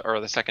also, or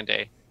the second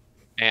day,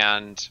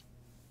 and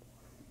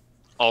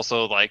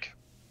also, like,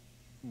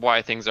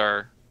 why things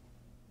are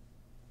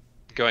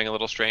going a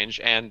little strange.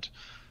 And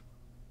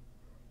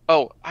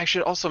oh, I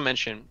should also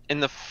mention, in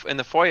the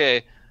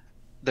foyer,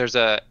 there's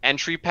a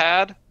entry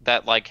pad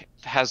that, like,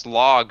 has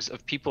logs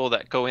of people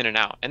that go in and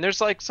out, and there's,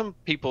 like, some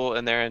people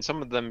in there, and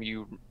some of them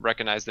you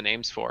recognize the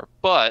names for,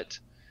 but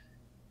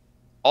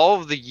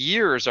all of the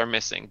years are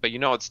missing. But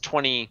it's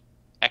 20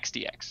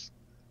 XDX,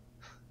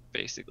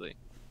 basically.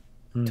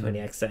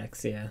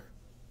 20XX, yeah.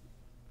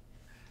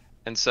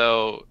 And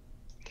so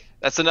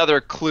that's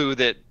another clue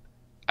that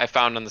I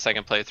found on the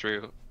second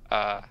playthrough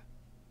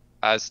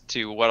as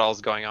to what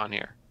all's going on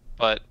here.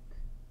 But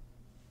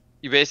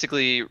you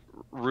basically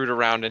root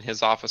around in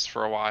his office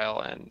for a while,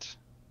 and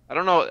I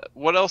don't know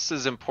what else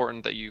is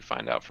important that you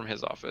find out from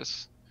his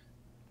office.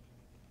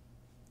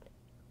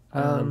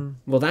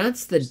 Well,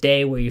 that's the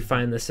day where you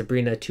find the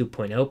Sabrina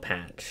 2.0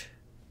 patch.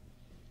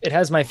 It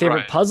has my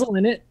favorite puzzle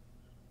in it.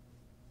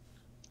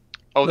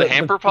 Oh, the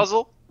hamper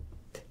puzzle?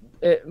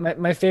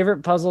 My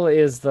favorite puzzle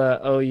is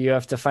you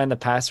have to find the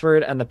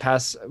password, and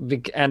it's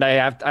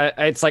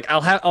like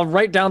I'll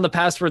write down the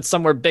password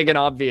somewhere big and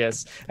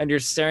obvious, and you're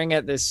staring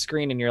at this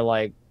screen and you're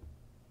like,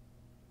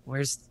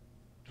 where's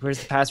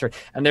the password?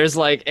 And there's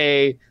like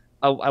a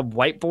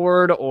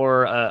whiteboard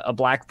or a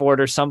blackboard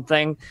or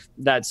something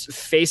that's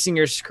facing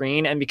your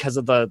screen, and because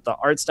of the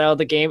art style of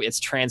the game, it's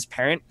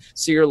transparent,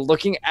 so you're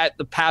looking at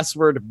the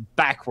password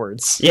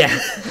backwards. Yeah.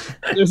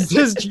 There's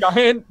this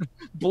giant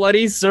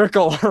bloody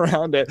circle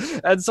around it,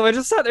 and so I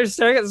just sat there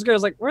staring at this girl. I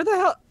was like, where the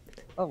hell?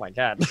 Oh my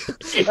god.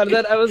 And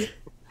then I was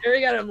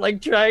staring at him,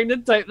 like, trying to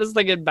type this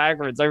thing in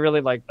backwards. I really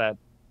like that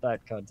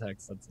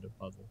context sensitive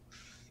puzzle.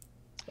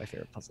 It's my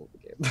favorite puzzle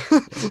of the game.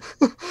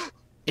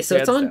 So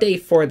it's on day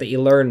 4 that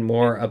you learn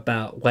more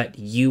about what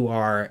you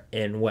are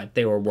and what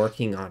they were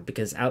working on,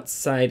 because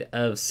outside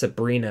of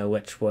Sabrina,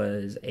 which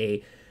was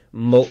a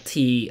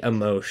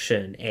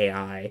multi-emotion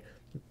AI,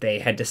 they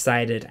had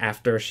decided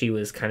after she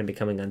was kind of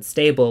becoming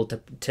unstable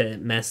to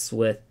mess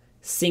with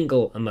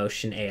single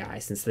emotion AI,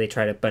 since they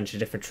tried a bunch of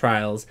different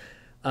trials,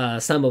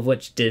 some of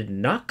which did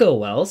not go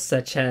well,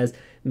 such as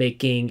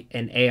making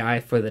an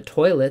AI for the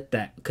toilet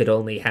that could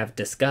only have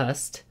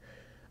disgust.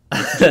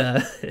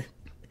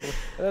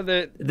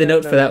 The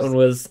note for that one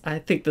was, I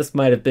think this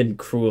might have been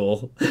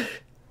cruel.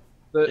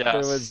 There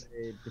was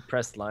a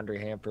depressed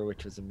laundry hamper,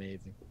 which was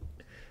amazing.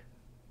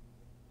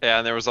 Yeah,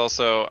 and there was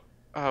also,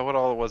 what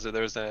all was it?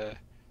 There was a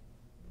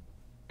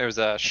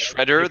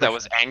shredder that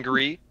was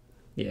angry.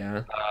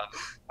 Yeah.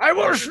 I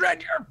will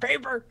shred your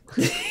paper.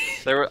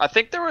 I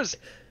think there was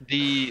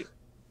the.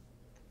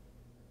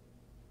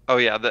 Oh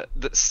yeah, the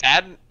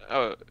sad.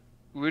 Oh,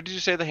 what did you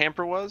say the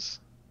hamper was?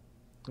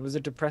 It was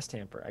a depressed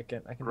hamper. I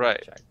can right.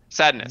 check.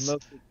 Sadness.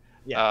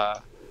 Yeah.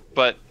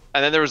 And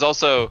then there was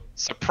also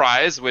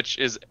surprise, which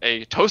is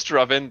a toaster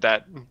oven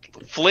that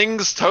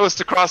flings toast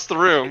across the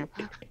room.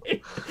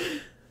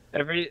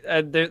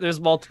 There's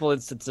multiple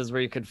instances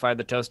where you could find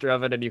the toaster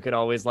oven, and you could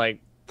always, like,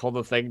 pull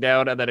the thing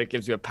down, and then it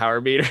gives you a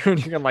power meter,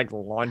 and you can, like,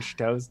 launch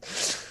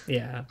toast.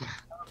 Yeah.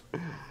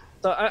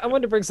 So I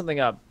wanted to bring something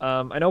up.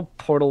 I know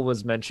Portal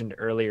was mentioned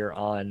earlier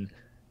on,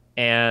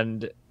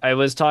 and I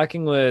was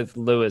talking with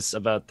Lewis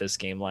about this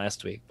game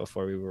last week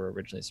before we were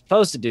originally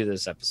supposed to do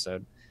this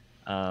episode.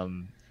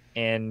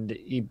 And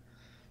he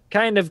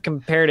kind of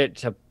compared it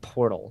to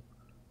Portal.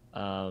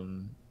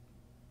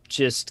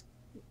 Just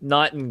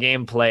not in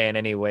gameplay in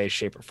any way,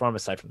 shape, or form,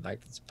 aside from the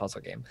fact that it's a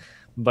puzzle game,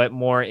 but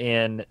more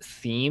in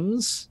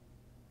themes.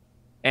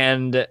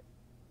 And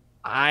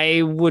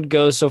I would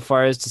go so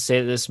far as to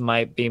say this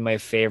might be my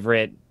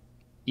favorite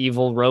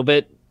evil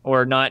robot,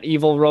 or not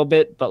evil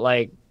robot, but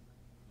like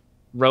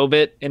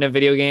robot in a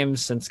video game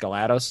since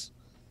GLaDOS.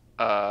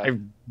 I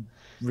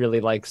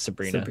really like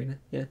Sabrina.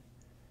 Yeah.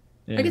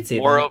 I could see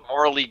that.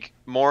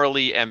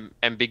 Morally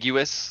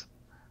ambiguous.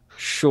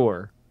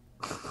 Sure.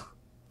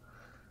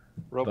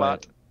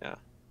 Robot. But,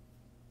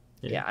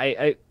 yeah.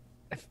 I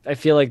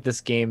feel like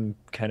this game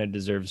kind of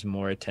deserves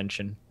more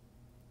attention.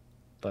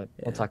 But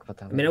we'll talk about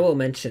that later. I mean, I will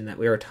mention that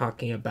we were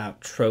talking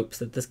about tropes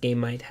that this game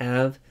might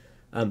have.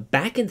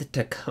 Back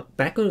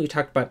when we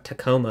talked about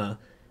Tacoma,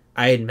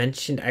 I had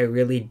mentioned I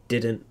really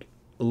didn't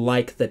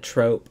like the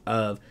trope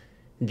of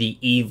the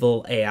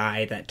evil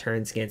AI that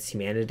turns against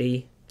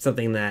humanity.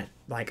 Something that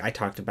like I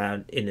talked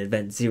about in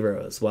Event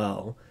Zero as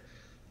well.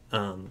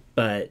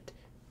 But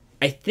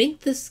I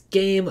think this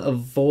game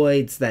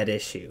avoids that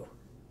issue.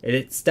 And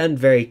it's done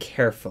very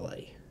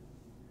carefully.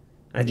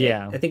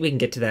 Yeah. I think we can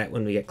get to that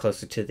when we get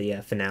closer to the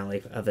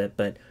finale of it.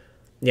 But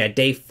yeah,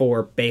 day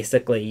 4,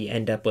 basically, you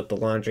end up with the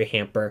laundry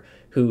hamper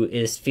who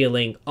is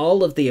feeling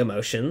all of the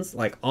emotions,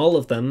 like all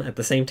of them at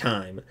the same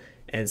time.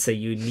 And so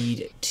you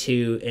need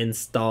to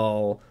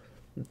install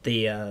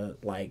the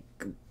like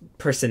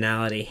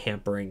personality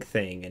hampering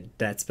thing, and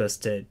that's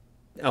supposed to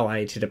allow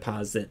you to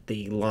deposit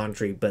the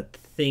laundry, but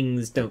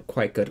things don't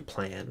quite go to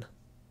plan.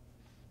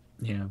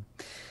 Yeah.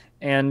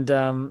 And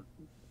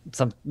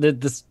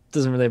this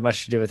doesn't really have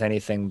much to do with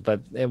anything,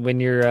 but when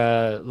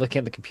you're looking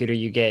at the computer,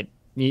 you get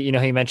you know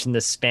how you mentioned the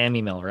spam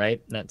email,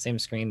 right? In that same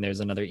screen, there's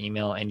another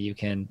email, and you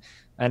can.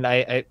 And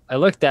I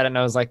looked at it and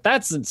I was like,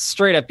 that's a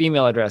straight up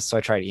email address. So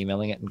I tried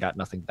emailing it and got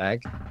nothing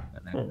back,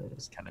 and I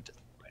was kind of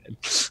disappointed.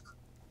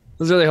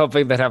 I was really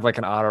hoping they'd have like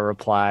an auto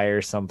reply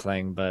or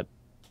something, but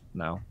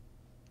no.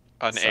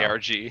 An So.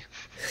 ARG.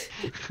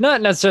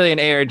 Not necessarily an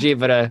ARG,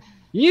 but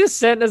you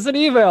sent us an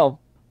email.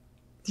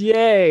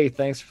 Yay!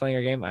 Thanks for playing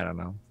our game. I don't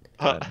know.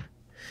 But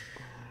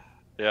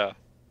Yeah. it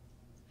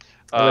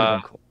would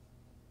have been cool.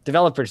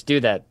 Developers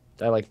do that.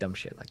 I like dumb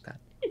shit like that.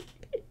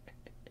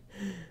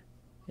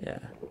 Yeah.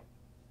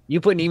 You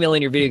put an email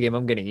in your video game,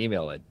 I'm gonna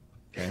email it.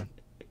 Okay.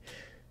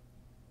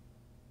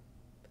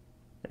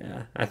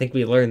 Yeah. I think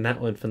we learned that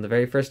one from the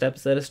very first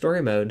episode of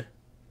Story Mode.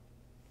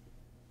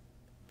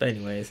 But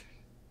anyways.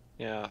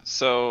 Yeah.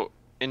 So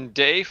in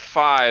day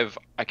 5,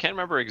 I can't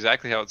remember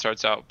exactly how it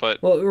starts out,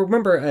 but Well,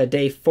 remember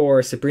day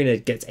 4, Sabrina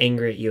gets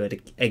angry at you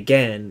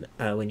again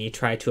when you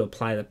try to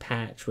apply the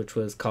patch, which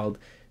was called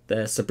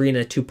the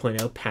Sabrina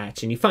 2.0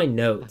 patch, and you find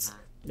notes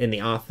in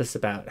the office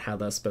about how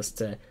that's supposed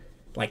to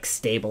like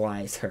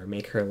stabilize her,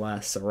 make her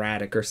less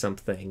erratic or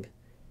something.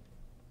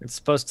 It's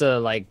supposed to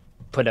like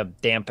put a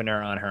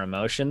dampener on her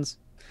emotions,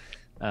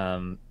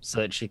 so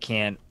that she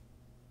can't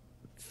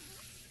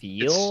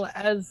feel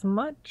as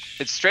much.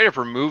 it's straight up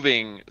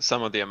removing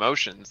some of the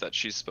emotions that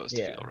she's supposed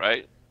to feel,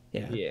 right?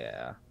 Yeah.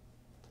 Yeah.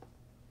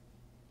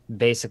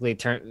 Basically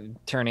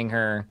turning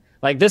her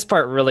like this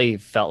part really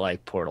felt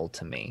like Portal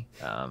to me,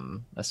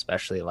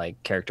 especially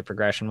like character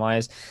progression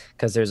wise,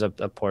 because there's a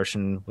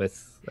portion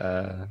with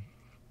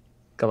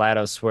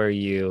GLaDOS where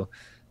you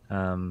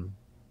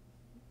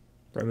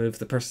remove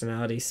the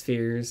personality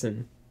spheres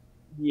and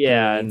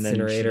and then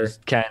incinerator. she's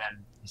kind of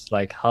just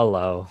like,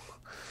 hello.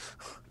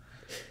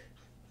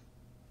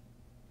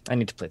 I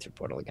need to play through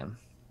Portal again.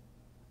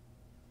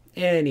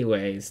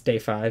 Anyways, day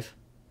 5.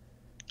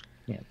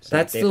 Yeah, so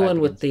that's day the 5 one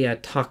with begins.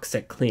 the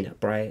toxic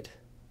cleanup, right?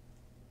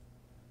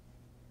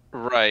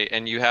 Right,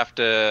 and you have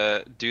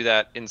to do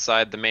that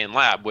inside the main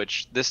lab,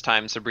 which this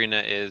time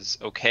Sabrina is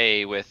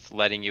okay with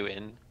letting you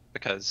in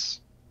because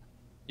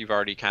you've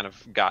already kind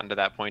of gotten to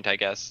that point, I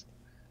guess.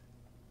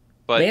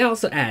 But May I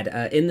also add,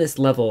 in this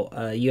level,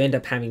 you end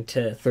up having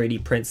to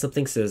 3D print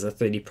something, so there's a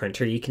 3D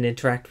printer you can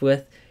interact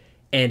with,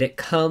 and it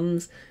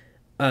comes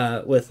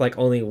with like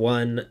only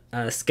one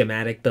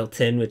schematic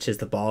built in, which is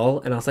the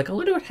ball. And I was like, I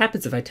wonder what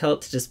happens if I tell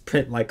it to just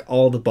print like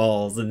all the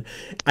balls. And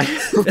I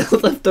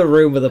filled up the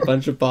room with a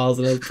bunch of balls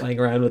and I was playing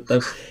around with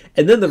them.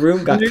 And then the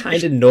room got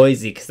kind of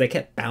noisy because they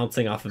kept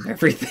bouncing off of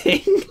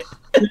everything.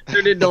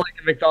 Turned into like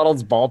a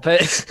McDonald's ball pit.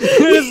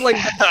 It was like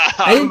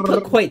I didn't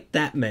put quite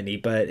that many,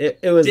 but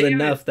it was Damn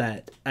enough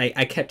that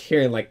I kept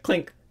hearing like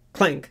clink,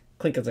 clank,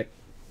 clink. I was like,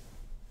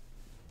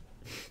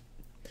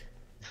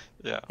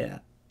 yeah.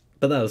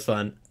 But that was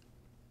fun.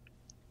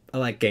 I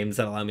like games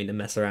that allow me to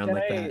mess around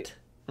like that.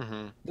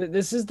 Mm-hmm.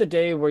 This is the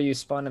day where you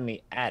spawn in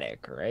the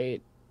attic,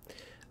 right?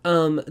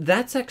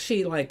 That's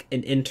actually like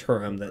an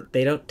interim that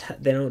they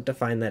don't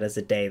define that as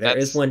a day. There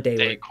That's is one day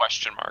where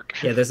question mark.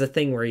 yeah, there's a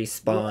thing where you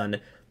spawn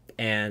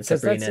and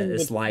Sabrina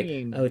is like,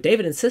 "Oh,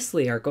 David and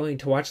Cicely are going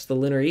to watch the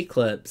lunar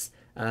eclipse.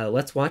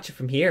 Let's watch it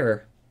from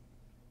here."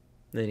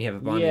 And then you have a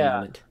bonding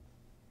moment.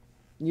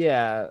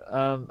 Yeah,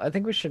 I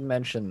think we should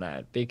mention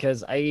that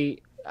because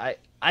I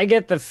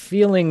get the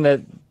feeling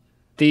that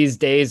these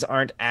days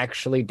aren't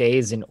actually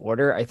days in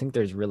order. I think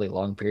there's really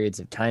long periods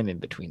of time in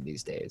between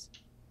these days.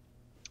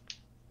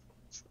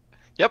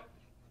 Yep.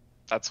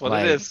 That's what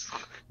it is.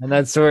 And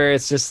that's where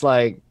it's just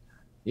like,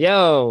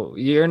 yo,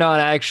 you're not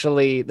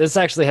actually, this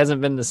actually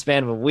hasn't been the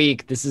span of a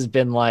week. This has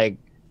been like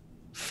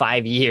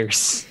 5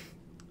 years.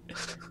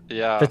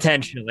 Yeah.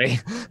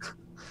 Potentially.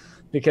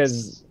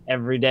 Because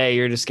every day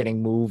you're just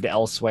getting moved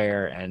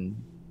elsewhere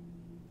and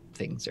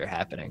things are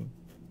happening.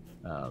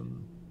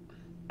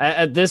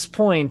 At this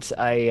point,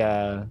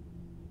 I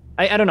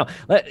don't know.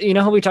 You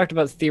know how we talked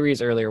about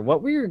theories earlier?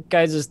 What were your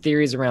guys'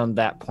 theories around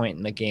that point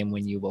in the game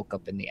when you woke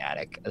up in the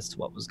attic as to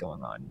what was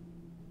going on?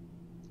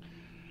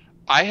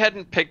 I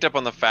hadn't picked up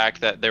on the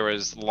fact that there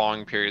was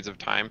long periods of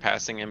time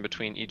passing in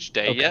between each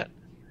day yet,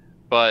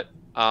 but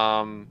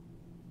I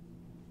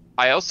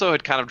also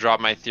had kind of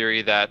dropped my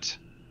theory that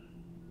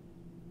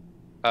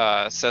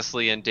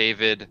Cecily and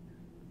David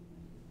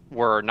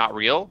were not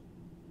real,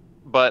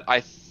 but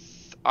I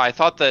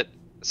thought that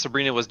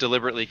Sabrina was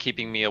deliberately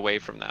keeping me away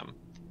from them.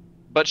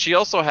 But she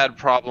also had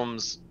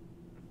problems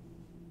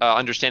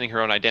understanding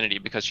her own identity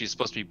because she's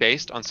supposed to be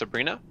based on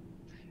Sabrina,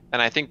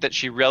 and I think that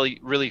she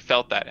really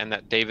felt that, and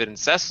that David and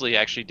Cecily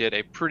actually did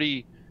a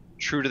pretty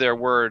true to their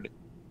word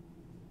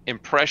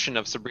impression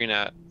of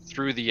Sabrina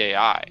through the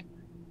AI,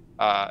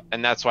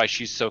 and that's why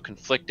she's so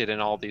conflicted in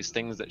all these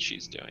things that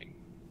she's doing.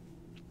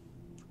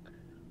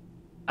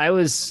 I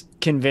was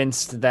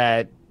convinced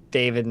that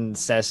David and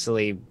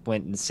Cecily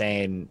went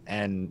insane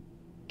and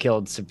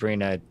killed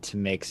Sabrina to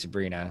make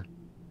Sabrina.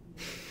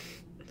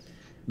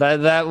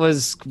 That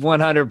was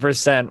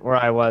 100% where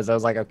I was. I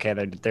was like, okay,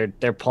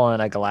 they're pulling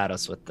a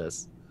GLaDOS with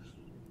this.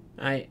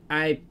 I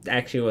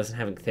actually wasn't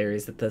having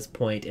theories at this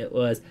point. It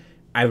was,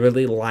 I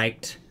really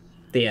liked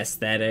the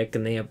aesthetic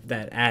and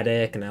that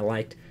attic, and I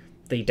liked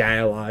the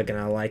dialogue, and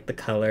I liked the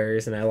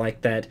colors, and I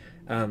liked that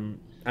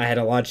I had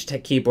a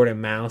Logitech keyboard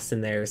and mouse,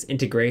 and there's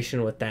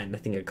integration with that, and I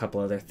think a couple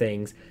other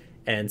things.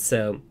 And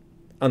so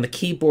on the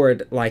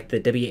keyboard, like the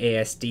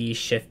WASD,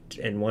 Shift,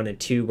 and 1 and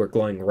 2 were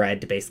glowing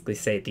red to basically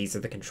say these are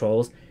the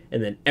controls,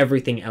 and then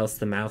everything else,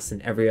 the mouse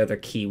and every other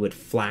key, would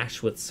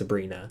flash with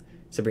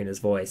Sabrina's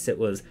voice. It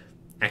was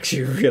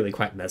actually really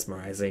quite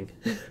mesmerizing.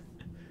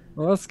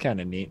 Well, that's kind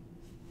of neat.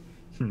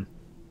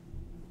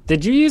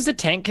 Did you use the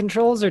tank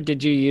controls, or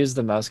did you use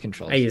the mouse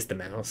controls? I used the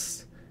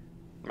mouse.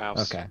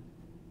 Okay.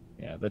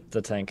 Yeah,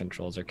 the tank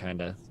controls are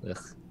kind of...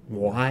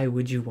 Why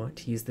would you want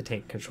to use the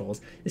tank controls?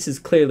 This is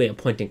clearly a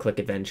point-and-click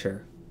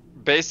adventure.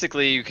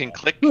 Basically, you can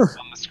click on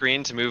the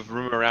screen to move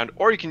Rumu around,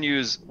 or you can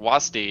use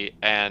WASD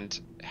and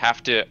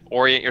have to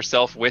orient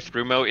yourself with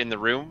Rumu in the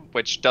room,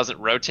 which doesn't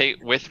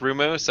rotate with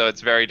Rumu, so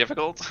it's very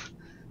difficult.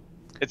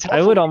 It's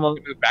helpful I would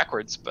almost move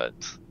backwards, but...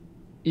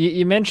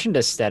 You mentioned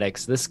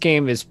aesthetics. This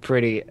game is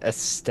pretty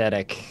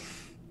aesthetic.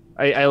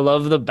 I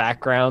love the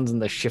backgrounds and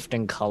the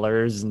shifting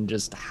colors and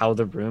just how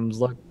the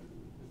rooms look.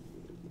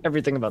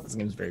 Everything about this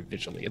game is very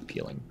visually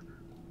appealing.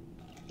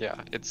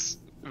 Yeah, it's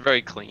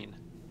very clean.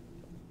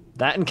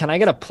 That, and can I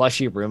get a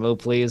plushie Rumu,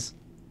 please?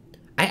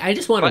 I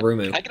just want a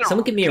Rumu.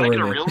 Someone give me a Rumu.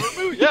 Can I get a real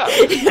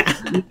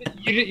Rumu?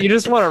 Yeah. You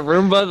just want a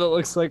Roomba that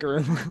looks like a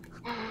Roomba?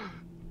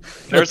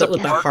 With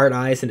the hard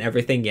eyes and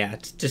everything, yeah,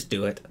 just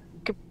do it.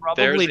 You could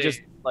probably just,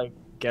 like,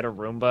 get a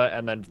Roomba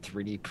and then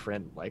 3D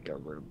print, like, a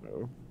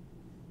Rumu.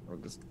 Or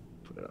just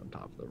put it on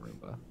top of the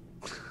Roomba.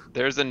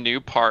 There's a new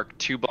park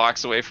 2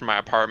 blocks away from my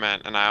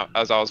apartment, and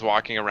as I was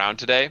walking around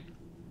today,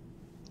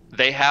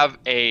 they have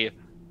a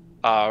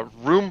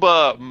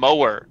Roomba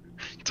mower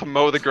to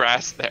mow the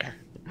grass there.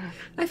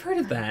 I've heard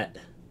of that.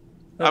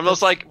 I'm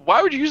just like,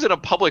 why would you use it in a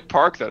public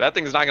park, though? That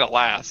thing's not going to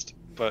last.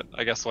 But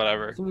I guess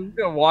whatever. So I'm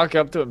going to walk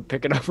up to it and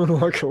pick it up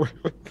and walk away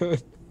with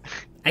it.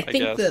 I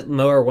think the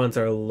mower ones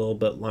are a little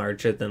bit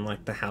larger than,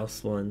 like, the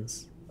house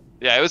ones.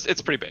 Yeah,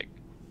 it's pretty big.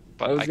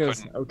 But I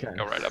couldn't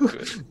go right up to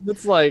it.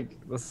 It's like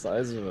the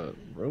size of a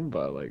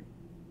Roomba, like.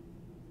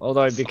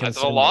 Although I'd be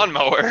considered a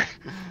lawnmower.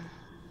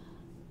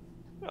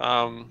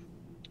 But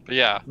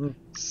yeah.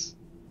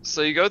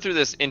 So you go through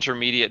this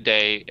intermediate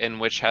day in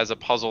which has a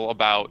puzzle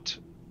about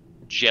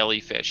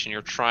jellyfish, and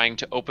you're trying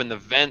to open the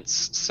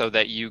vents so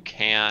that you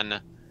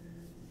can.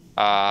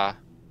 Or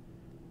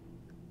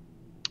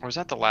was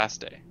that the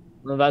last day?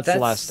 No, that's the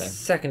last day.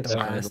 Second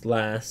to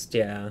last,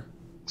 yeah.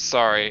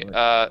 Sorry.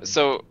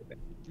 So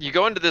you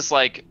go into this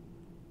like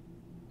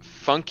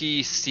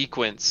funky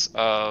sequence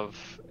of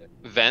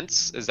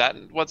vents. Is that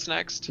what's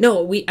next?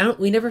 No, we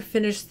never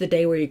finished the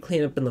day where you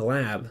clean up in the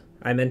lab.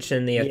 I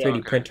mentioned the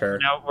 3D printer.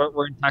 Now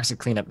we're in toxic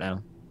cleanup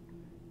now.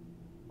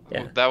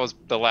 Yeah, that was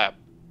the lab,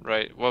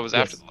 right? What was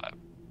after the lab?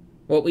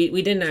 Well,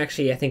 we didn't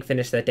actually, I think,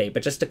 finish that day.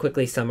 But just to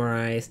quickly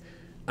summarize,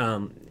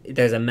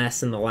 there's a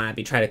mess in the lab.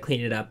 You try to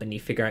clean it up, and you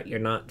figure out you're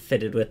not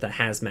fitted with a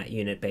hazmat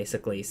unit,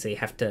 basically. So you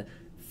have to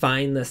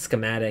find the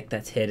schematic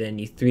that's hidden.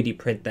 You 3D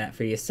print that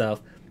for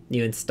yourself.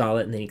 You install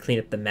it, and then you clean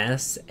up the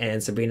mess.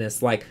 And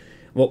Sabrina's like,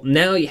 well,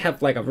 now you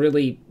have like a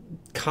really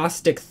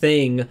caustic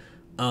thing.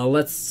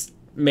 Let's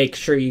make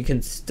sure you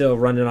can still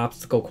run an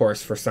obstacle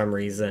course for some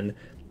reason.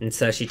 And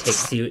so she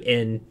takes you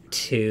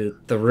into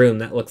the room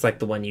that looks like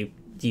the one you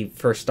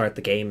first start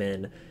the game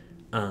in.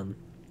 And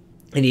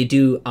you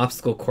do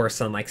obstacle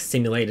course on like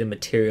simulated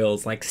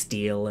materials like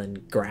steel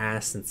and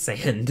grass and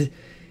sand.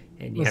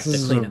 And you have to clean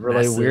up This is a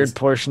really weird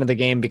portion of the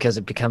game because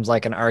it becomes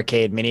like an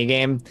arcade mini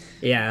game.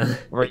 Yeah.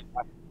 Where you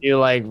have to do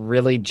like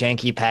really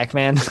janky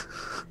Pac-Man.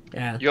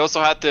 Yeah. You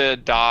also have to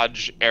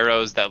dodge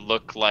arrows that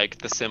look like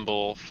the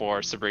symbol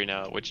for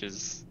Sabrina, which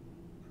is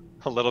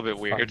a little bit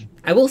weird.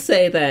 I will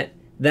say that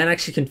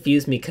actually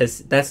confused me because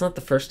that's not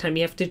the first time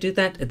you have to do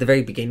that. At the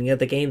very beginning of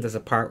the game, there's a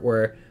part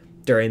where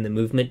during the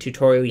movement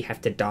tutorial, you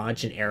have to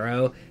dodge an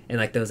arrow, and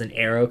like there was an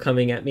arrow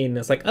coming at me, and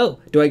it's like, oh,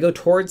 do I go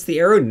towards the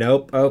arrow?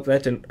 Nope. Oh,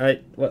 that didn't.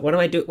 What do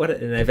I do? What?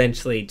 And I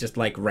eventually just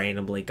like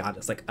randomly got it.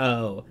 It's like,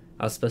 oh,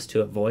 I was supposed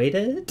to avoid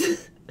it.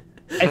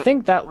 I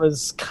think that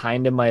was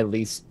kind of my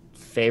least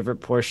favorite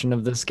portion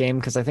of this game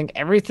because I think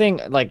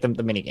everything, like the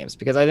mini games,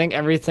 because I think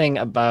everything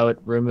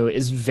about Rumu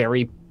is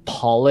very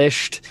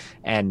polished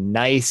and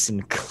nice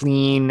and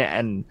clean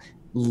and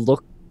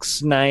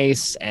looks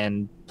nice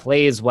and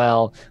plays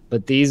well.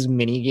 But these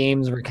mini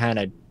games were kind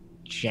of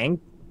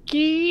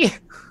janky.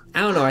 I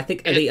don't know. I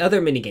think the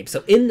other mini games.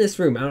 So in this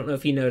room, I don't know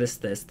if you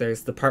noticed this.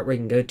 There's the part where you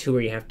can go to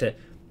where you have to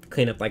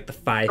clean up like the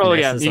five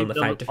messes on the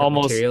five different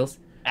materials.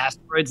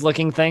 Asteroids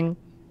looking thing.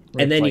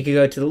 And then you can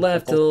go to the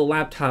left, to the little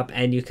laptop,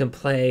 and you can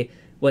play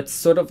what's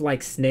sort of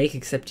like Snake,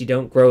 except you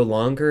don't grow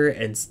longer.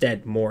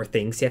 Instead, more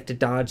things you have to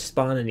dodge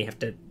spawn, and you have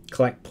to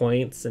collect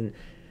points. And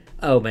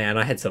oh man,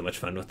 I had so much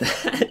fun with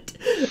that.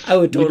 I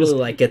would totally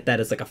like get that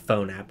as like a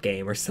phone app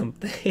game or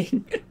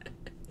something.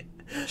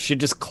 Should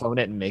just clone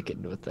it and make it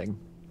into a thing.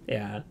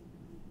 Yeah.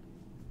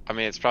 I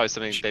mean, it's probably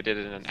something they did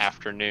in an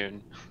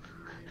afternoon.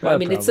 Well, I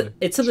mean, it's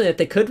something that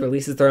they could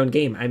release as their own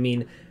game. I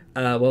mean,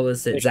 what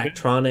was it?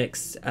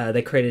 Zachtronics,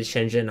 they created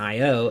Shenzhen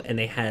IO, and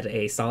they had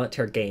a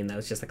solitaire game that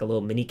was just like a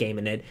little mini game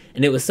in it,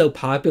 and it was so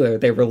popular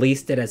they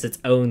released it as its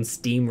own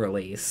Steam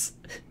release.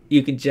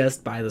 You could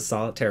just buy the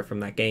solitaire from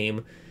that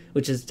game,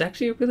 which is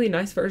actually a really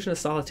nice version of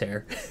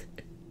solitaire.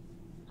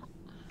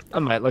 I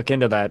might look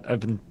into that. I've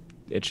been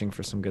itching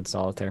for some good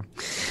solitaire.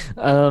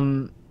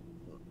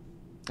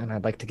 And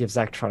I'd like to give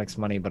Zachtronics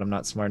money, but I'm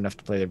not smart enough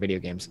to play their video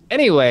games.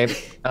 Anyway,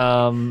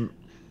 so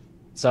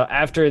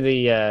after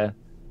the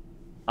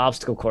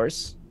obstacle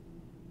course,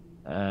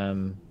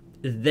 then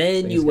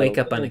you wake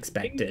up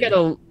unexpected.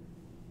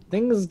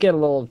 Things get a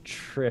little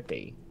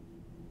trippy.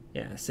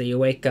 Yeah, so you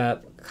wake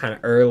up kind of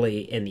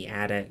early in the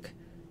attic,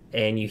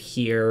 and you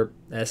hear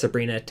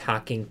Sabrina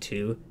talking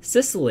to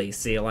Cicely.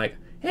 So you're like,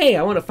 hey,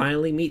 I want to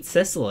finally meet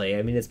Cicely.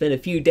 I mean, it's been a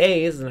few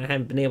days, and I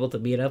haven't been able to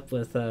meet up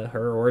with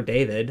her or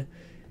David.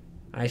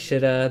 I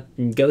should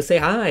go say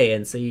hi.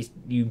 And so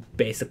you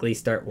basically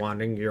start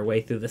wandering your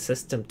way through the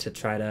system to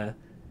try to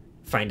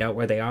find out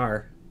where they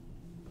are.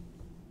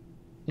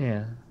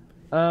 Yeah.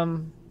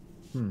 And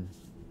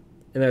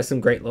there's some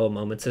great little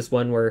moments. There's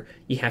one where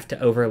you have to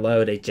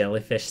overload a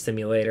jellyfish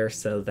simulator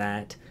so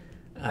that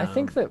I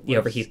think that you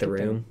overheat the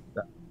room.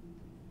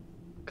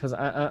 Because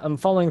I'm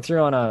following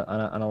through on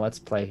a let's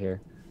play here,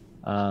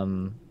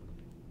 and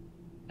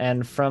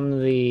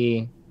from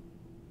the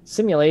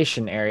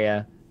simulation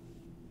area,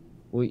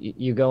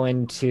 you go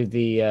into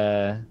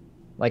the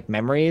like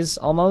memories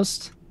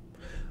almost.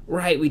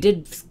 Right, we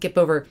did skip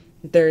over.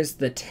 There's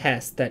the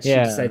test that she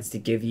decides to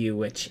give you,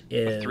 which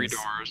is 3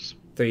 doors.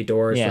 3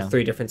 doors with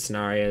 3 different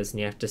scenarios, and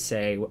you have to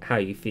say how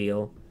you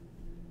feel.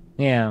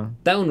 Yeah,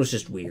 that one was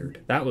just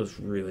weird. That was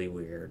really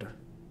weird.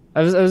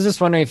 I was just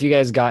wondering if you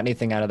guys got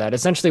anything out of that.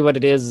 Essentially, what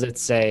it is,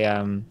 it's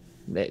a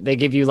they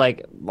give you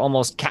like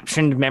almost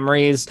captioned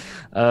memories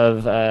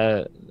of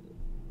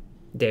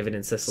David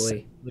and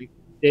Cicely.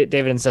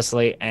 David and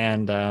Cicely,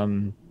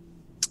 and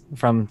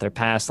from their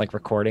past, like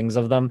recordings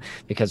of them,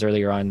 because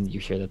earlier on you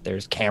hear that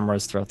there's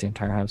cameras throughout the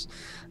entire house,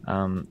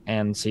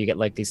 and so you get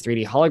like these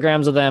 3D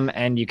holograms of them,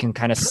 and you can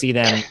kind of see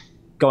them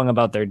going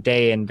about their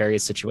day in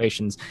various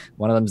situations.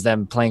 One of them's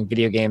them playing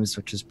video games,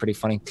 which is pretty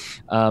funny,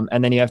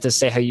 and then you have to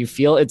say how you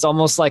feel. It's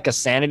almost like a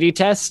sanity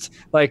test,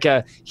 like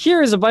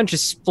here's a bunch of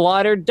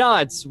splattered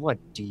dots, what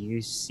do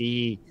you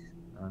see?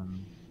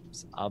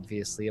 It's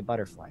obviously a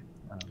butterfly.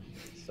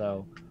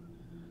 So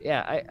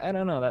yeah, I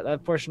don't know,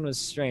 that portion was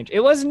strange. It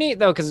was neat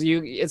though, because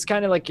it's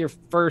kind of like your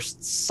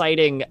first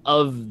sighting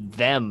of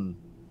them,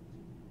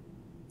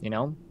 you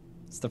know.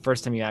 It's the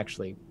first time you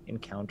actually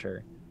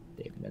encounter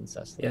David and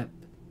Cicely. Yep.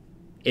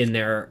 In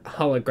their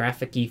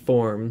holographic-y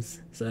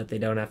forms, so that they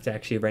don't have to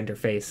actually render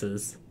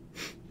faces.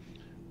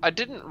 I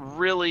didn't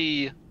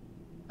really...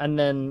 And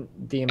then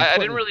I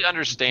didn't really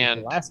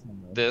understand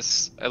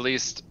this. At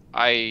least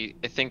I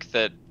think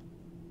that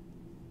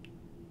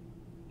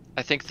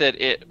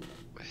it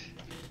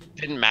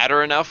didn't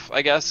matter enough,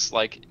 I guess.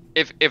 Like,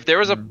 if there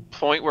was a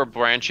point where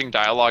branching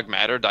dialogue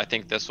mattered, I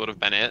think this would have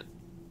been it.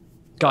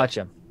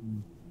 Gotcha.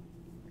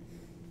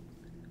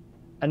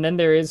 And then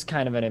there is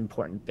kind of an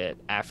important bit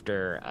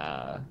after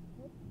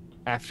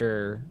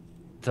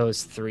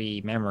those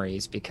 3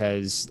 memories,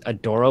 because a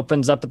door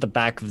opens up at the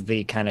back of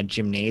the kind of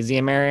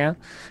gymnasium area,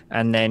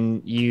 and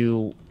then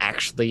you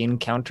actually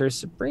encounter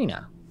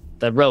Sabrina,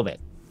 the robot.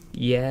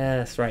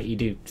 Yes, right, you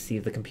do see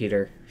the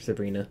computer,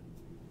 Sabrina.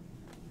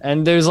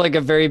 And there's like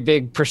a very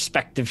big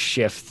perspective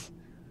shift.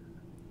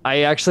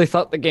 I actually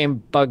thought the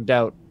game bugged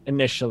out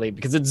initially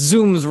because it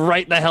zooms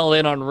right the hell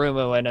in on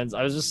Rumu, and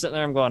I was just sitting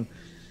there and going,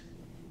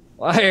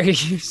 why are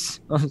you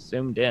so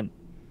zoomed in?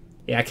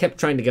 Yeah, I kept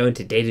trying to go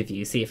into data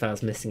view, see if I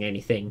was missing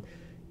anything.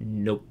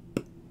 Nope.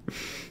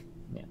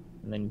 Yeah,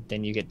 and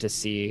then you get to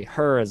see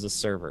her as a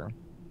server.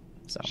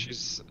 So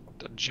she's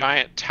a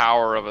giant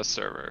tower of a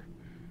server.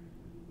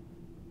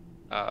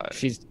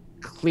 She's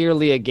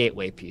clearly a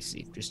gateway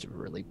PC, just a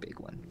really big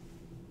one.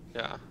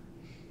 Yeah.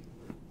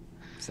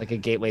 It's like a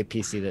gateway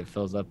PC that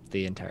fills up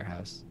the entire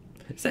house.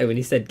 So when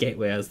you said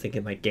gateway, I was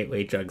thinking like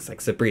gateway drugs,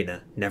 like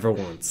Sabrina, never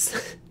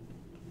once.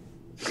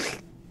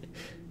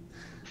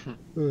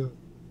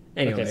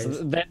 Okay, so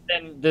Anyways,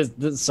 then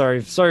this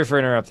sorry for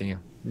interrupting you.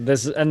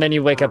 This and then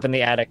you wake up in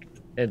the attic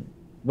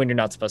when you're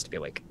not supposed to be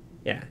awake.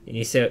 yeah, and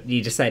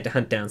you decide to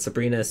hunt down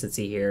Sabrina since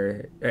you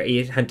hear, or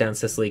you hunt down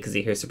Cicely because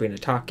you hear Sabrina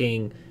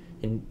talking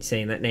and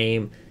saying that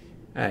name.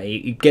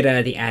 You get out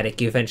of the attic.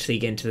 You eventually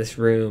get into this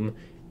room,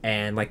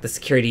 and like the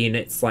security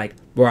unit's like,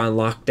 we're on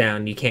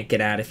lockdown. You can't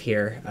get out of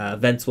here.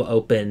 Vents will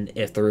open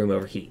if the room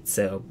overheats.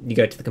 So you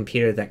go to the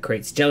computer that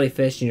creates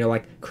jellyfish, and you're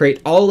like,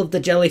 create all of the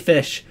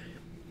jellyfish.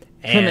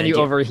 And then you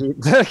overheat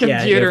the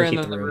computer, and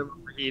then the the room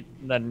overheat.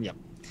 And then yep.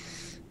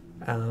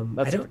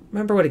 I don't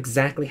remember what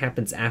exactly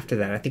happens after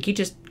that. I think you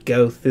just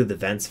go through the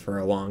vents for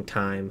a long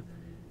time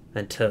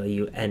until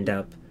you end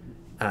up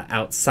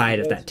outside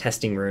of that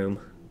testing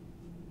room.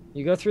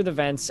 You go through the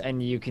vents,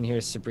 and you can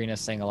hear Sabrina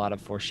saying a lot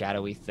of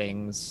foreshadowy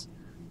things.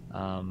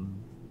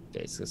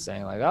 Basically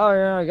saying like, "Oh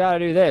yeah, I gotta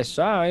do this.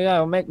 Oh yeah,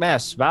 we'll make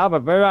mess. Blah blah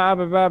blah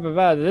blah blah blah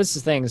blah. This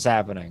thing's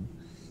happening."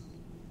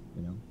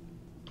 You know.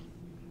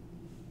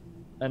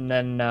 And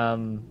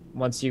then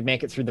once you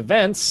make it through the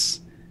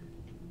vents,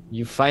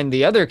 you find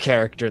the other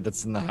character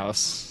that's in the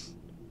house.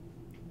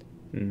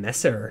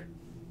 Messer,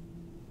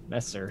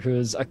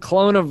 who's a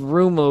clone of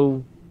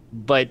Rumu,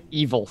 but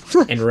evil.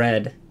 and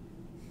red.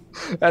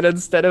 And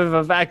instead of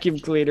a vacuum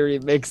cleaner, he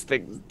makes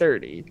things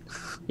dirty.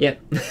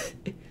 Yep.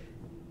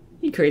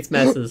 He creates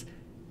messes.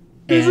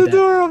 He's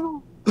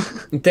adorable.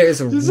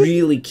 There's a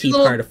really key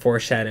part of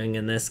foreshadowing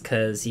in this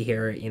because you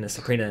hear,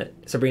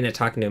 Sabrina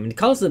talking to him, and he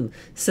calls him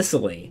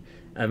Cicely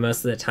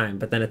most of the time.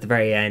 But then at the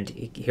very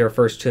end, she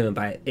refers to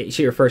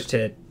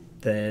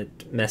the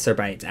Messer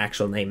by its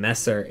actual name,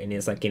 Messer, and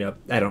he's like,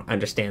 I don't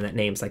understand that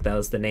name. It's like, that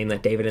was the name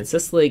that David and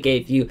Cicely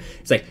gave you.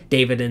 It's like,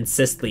 David and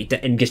Cicely,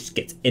 and just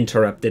gets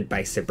interrupted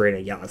by Sabrina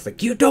yelling. It's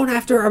like, you don't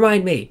have to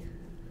remind me.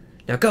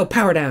 Now go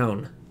power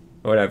down.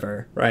 Or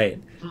whatever, right?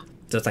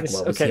 So it's like,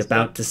 what was he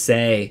about to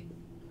say?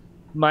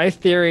 My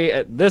theory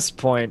at this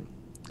point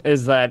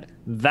is that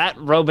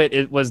robot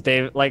was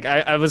David. Like,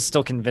 I was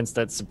still convinced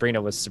that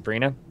Sabrina was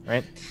Sabrina,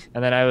 right?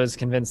 And then I was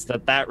convinced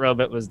that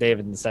robot was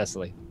David and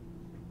Cicely.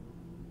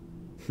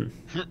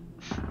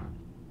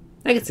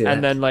 I can see that.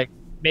 And then, like,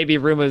 maybe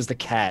Rumu's the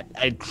cat.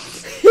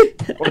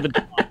 Or the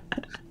dog.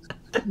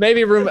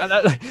 Maybe Rumu,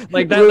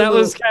 that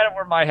was kind of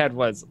where my head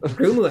was.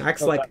 Rumu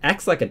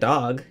acts like a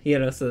dog,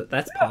 so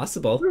that's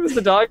possible. Rumu's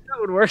the dog, that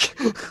would work.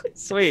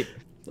 Sweet.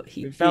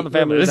 We found the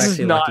family. This is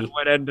not lucky.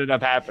 What ended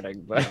up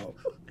happening, but no.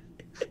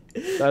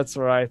 That's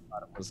where I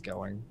thought it was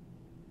going.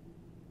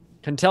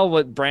 Can tell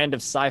what brand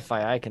of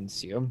sci-fi I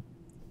consume.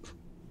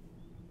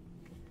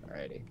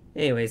 Alrighty.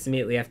 Anyways,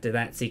 immediately after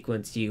that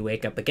sequence, you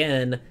wake up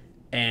again,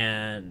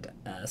 and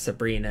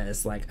Sabrina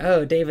is like,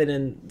 "Oh, David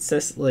and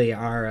Cicely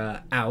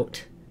are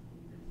out.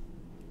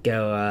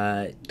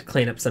 Go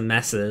clean up some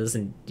messes,"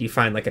 and you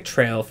find like a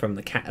trail from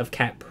the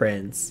cat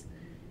prints,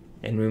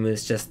 and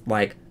Rumu's just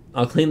like,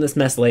 "I'll clean this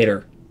mess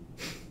later.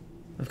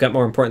 I've got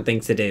more important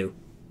things to do."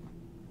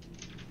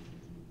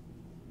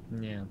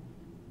 Yeah.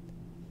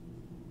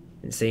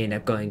 And so you end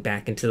up going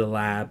back into the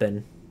lab,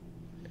 and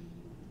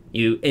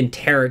you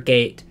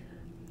interrogate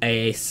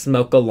a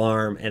smoke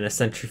alarm and a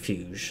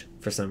centrifuge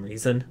for some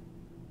reason.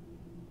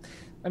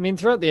 I mean,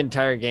 throughout the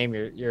entire game,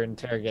 you're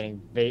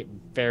interrogating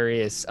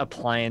various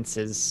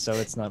appliances, so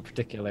it's not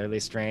particularly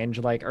strange.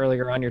 Like,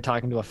 earlier on, you're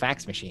talking to a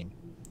fax machine.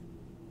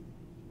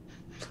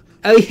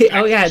 Oh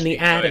yeah, in the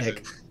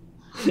attic.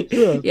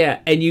 Yeah,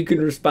 and you can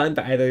respond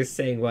by either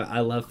saying, "Well, I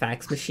love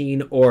fax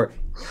machine," or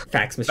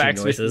fax machine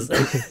noises.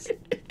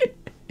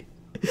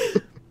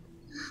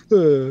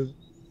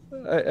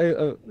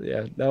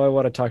 Yeah, now I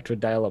want to talk to a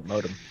dial-up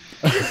modem.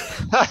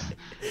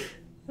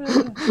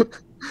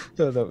 That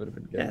would have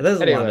been good. Yeah, there's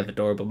a lot of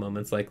adorable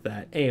moments like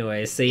that.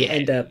 Anyway, so you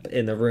end up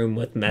in the room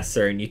with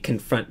Messer, and you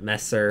confront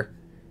Messer,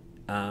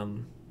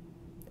 and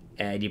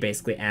you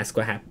basically ask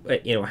what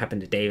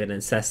happened to David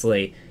and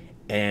Cicely,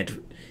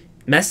 and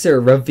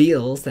Messer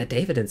reveals that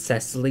David and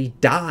Cicely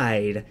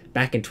died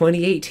back in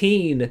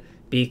 2018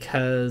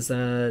 because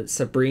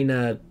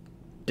Sabrina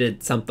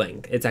did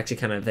something. It's actually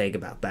kind of vague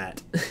about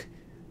that.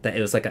 That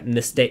it was like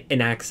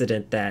an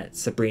accident that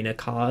Sabrina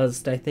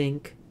caused, I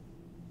think.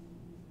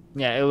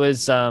 Yeah, it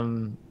was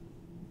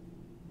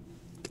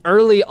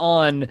early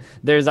on.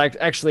 There's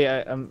actually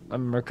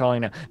I'm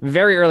recalling now.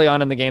 Very early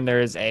on in the game,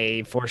 there is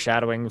a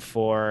foreshadowing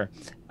for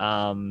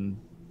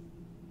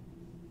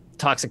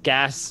toxic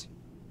gas.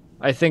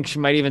 I think she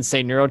might even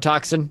say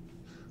neurotoxin.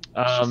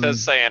 She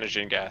says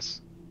cyanogen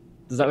gas.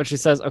 Is that what she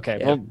says? Okay,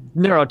 yeah. Well,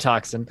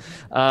 neurotoxin.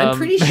 I'm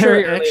pretty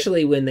sure,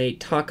 actually, when they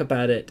talk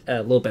about it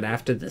a little bit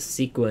after the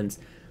sequence,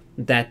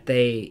 that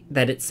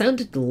it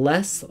sounded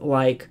less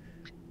like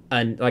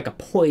a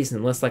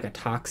poison, less like a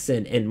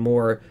toxin, and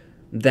more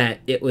that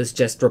it was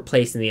just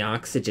replacing the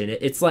oxygen.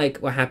 It's like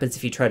what happens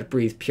if you try to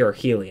breathe pure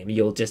helium.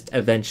 You'll just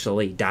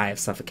eventually die of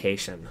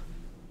suffocation.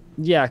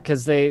 Yeah,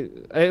 because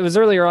it was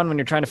earlier on when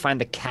you're trying to find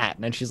the cat,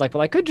 and then she's like,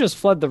 well, I could just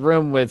flood the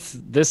room with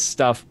this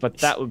stuff, but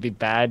that would be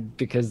bad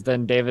because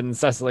then David and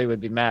Cicely would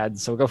be mad,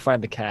 so go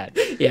find the cat.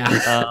 Yeah.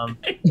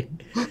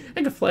 I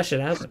could flush it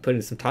out by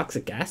putting some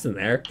toxic gas in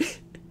there.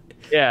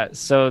 Yeah,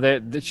 so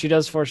that she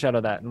does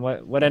foreshadow that, and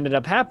what ended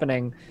up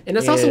happening And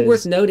it's also worth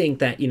is noting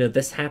that,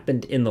 this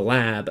happened in the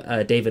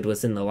lab. David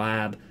was in the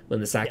lab when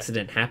this yeah,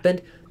 accident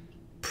happened.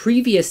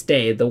 Previous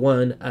day, the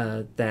one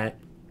that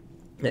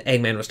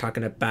Eggman was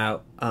talking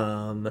about,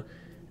 that,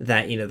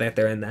 that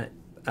they're in that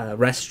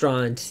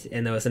restaurant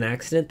and there was an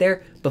accident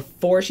there.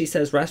 Before she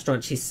says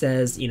restaurant, she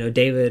says,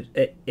 David,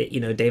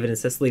 David and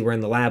Cicely were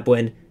in the lab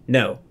when,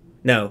 no,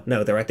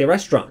 they're at the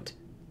restaurant.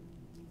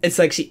 It's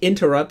like she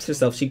interrupts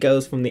herself. She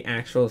goes from the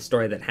actual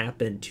story that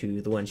happened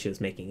to the one she was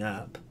making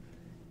up.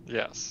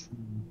 Yes.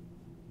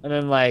 and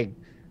then like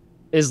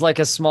is like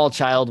a small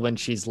child when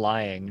she's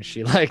lying.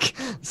 She like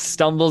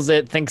stumbles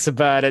it, thinks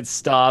about it,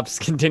 stops,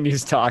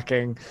 continues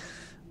talking.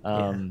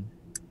 Yeah.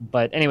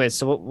 But anyways,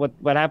 so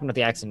what happened with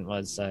the accident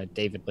was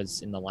David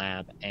was in the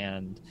lab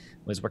and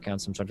was working on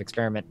some sort of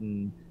experiment,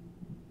 and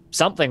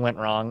something went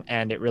wrong,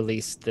 and it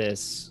released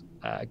this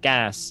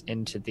gas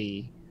into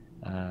the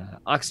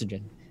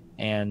oxygen.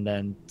 And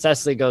then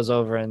Cecily goes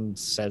over and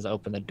says,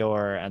 "Open the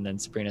door." And then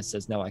Sabrina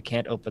says, "No, I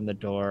can't open the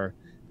door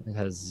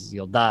because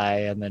you'll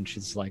die." And then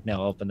she's like,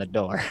 "No, open the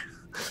door."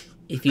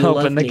 If you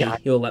Open love the me, guy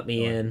you'll let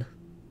me door. in.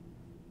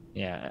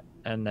 Yeah,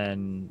 and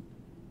then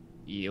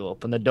you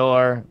open the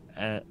door,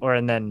 and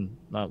then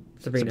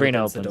Sabrina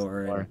opens the opens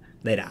door the door, and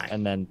they die.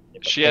 and then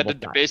She they had both to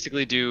die.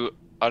 basically do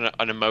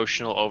an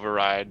emotional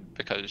override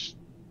because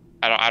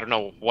I don't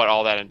know what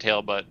all that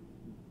entailed, but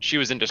she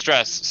was in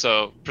distress,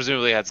 so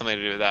presumably it had something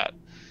to do with that.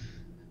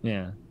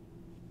 Yeah.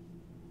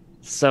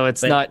 So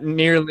it's But not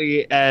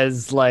nearly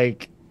as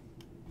like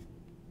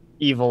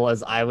evil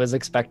as I was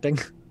expecting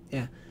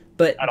yeah,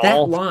 but at that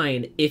all.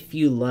 line, "If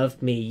you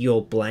love me,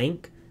 you'll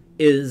blank,"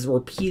 is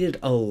repeated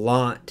a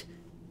lot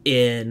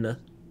in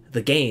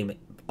the game.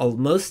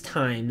 Most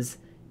times,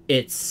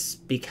 it's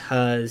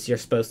because you're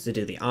supposed to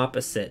do the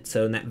opposite.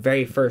 So in that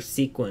very first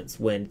sequence,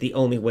 when the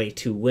only way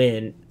to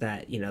win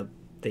that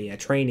the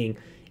training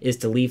is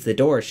to leave the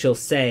door, she'll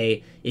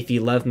say, "If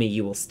you love me,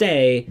 you will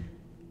stay,"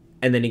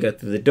 and then you go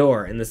through the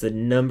door. And there's a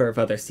number of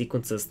other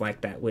sequences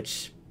like that,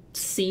 which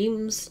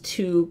seems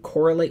to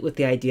correlate with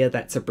the idea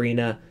that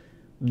Sabrina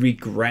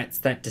regrets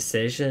that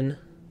decision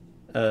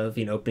of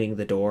opening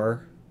the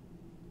door,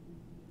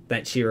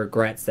 that she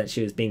regrets that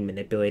she was being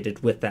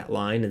manipulated with that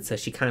line, and so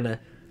she kind of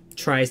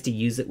tries to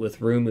use it with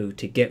Rumu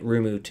to get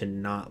Rumu to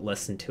not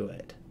listen to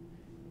it.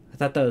 I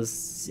thought that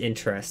was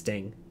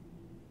interesting.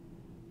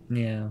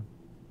 Yeah.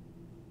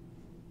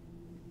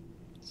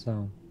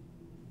 So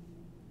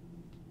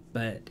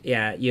But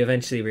yeah, you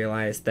eventually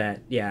realize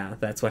that, yeah,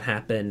 that's what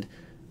happened.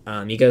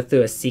 You go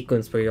through a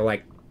sequence where you're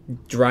like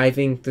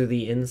driving through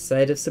the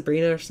inside of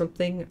Sabrina or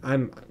something.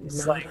 I'm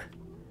it's not. like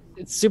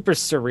it's super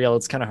surreal.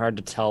 It's kind of hard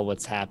to tell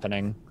what's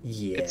happening.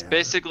 It's Yeah.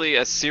 basically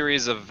a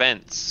series of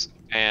vents,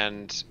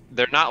 and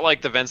they're not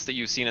like the vents that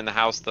you've seen in the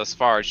house thus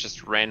far. It's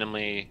just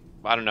randomly.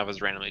 I don't know if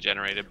it's randomly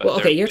generated, but Well,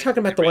 okay, they're you're talking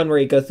about the basically one where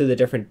you go through the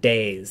different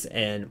days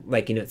and,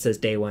 like, it says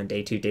day one,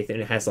 day two, day three,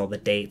 and it has all the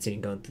dates and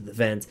you're going through the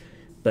vents.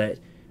 But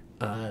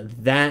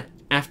that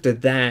after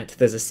that,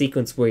 there's a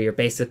sequence where you're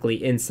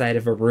basically inside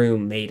of a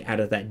room made out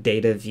of that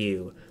data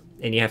view,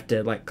 and you have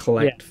to like Yeah.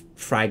 collect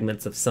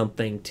fragments of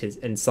something to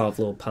and solve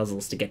little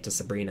puzzles to get to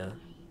Sabrina.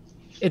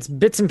 It's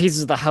bits and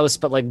pieces of the house,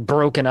 but like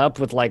broken up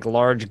with like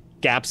large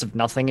gaps of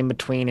nothing in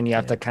between, and you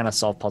have Yeah. to kind of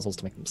solve puzzles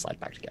to make them slide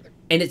back together.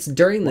 And it's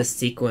during this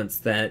sequence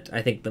that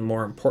I think the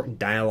more important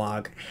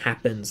dialogue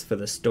happens for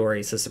the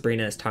story. So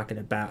Sabrina is talking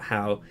about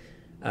how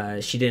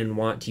she didn't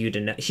want you to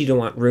know, she didn't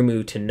want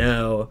Rumu to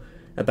know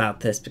about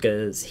this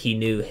because he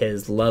knew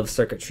his love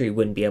circuitry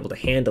wouldn't be able to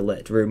handle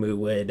it. Rumu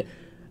would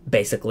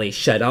basically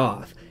shut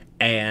off,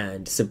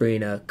 and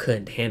Sabrina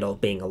couldn't handle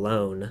being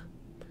alone.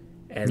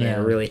 And then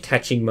a Yeah. really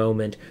touching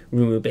moment,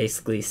 Rumu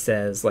basically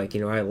says, like,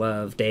 I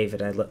love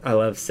David, I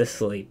love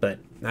Cicely, but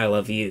I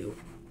love you,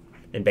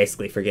 and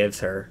basically forgives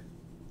her.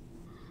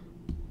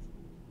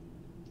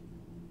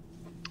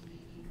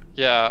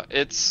 yeah.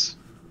 It's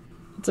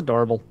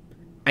adorable.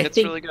 I it's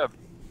think, really good.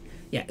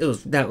 yeah,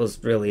 that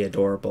was really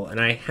adorable, and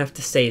I have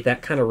to say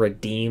that kind of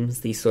redeems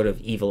the sort of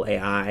evil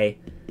AI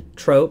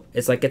trope.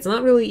 It's like it's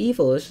not really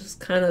evil; it's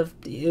just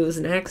it was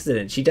an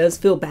accident. She does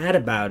feel bad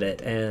about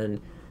it,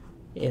 and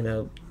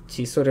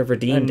she's sort of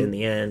redeemed in And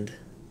the end.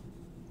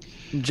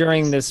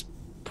 during this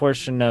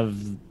portion of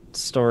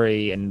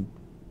story and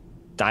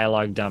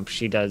dialogue dump,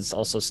 she does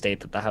also state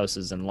that the house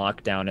is in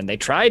lockdown and they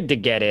tried to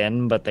get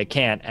in, but they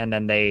can't. And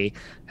then they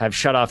have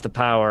shut off the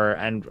power,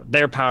 and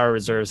their power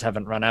reserves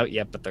haven't run out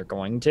yet, but they're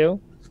going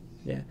to.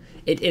 Yeah,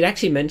 it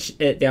actually mentioned.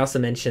 They also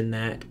mentioned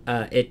that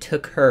it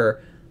took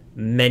her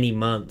many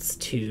months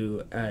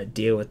to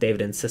deal with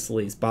David and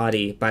Cicely's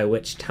body, by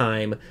which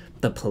time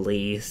the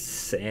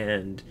police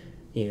and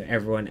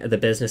everyone, the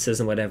businesses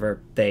and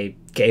whatever, they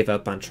gave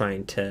up on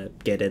trying to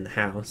get in the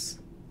house,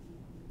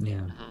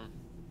 Yeah.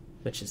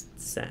 which is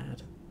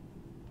sad.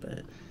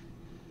 But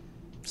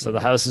So the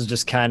house is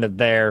just kind of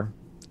there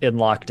in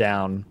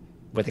lockdown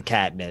with a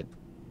cat in it.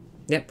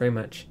 yeah, very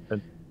much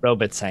The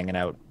robot's hanging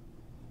out.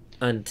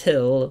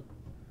 until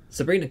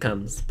Sabrina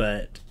comes.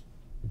 But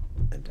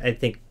I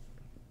think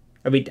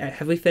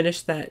Have we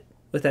finished that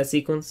with that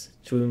sequence?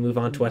 Should we move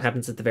on to what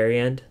happens at the very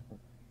end?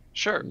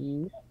 Sure.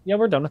 Yeah,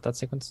 we're done with that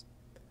sequence.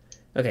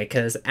 Okay,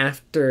 because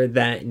after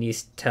that, and you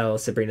tell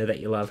Sabrina that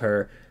you love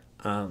her,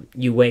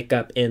 you wake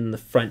up in the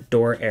front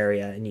door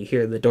area and you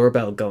hear the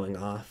doorbell going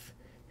off,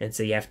 and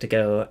so you have to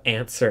go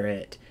answer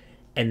it,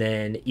 and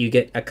then you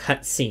get a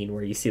cut scene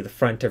where you see the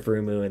front of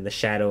Rumu in the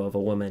shadow of a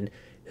woman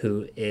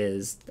who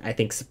is, I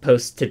think,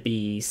 supposed to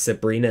be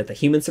Sabrina, the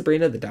human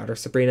Sabrina, the daughter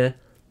Sabrina,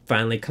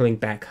 finally coming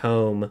back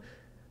home,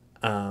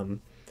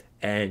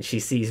 and she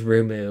sees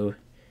Rumu,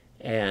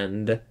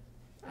 and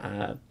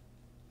uh,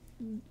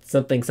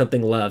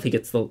 something love. He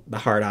gets the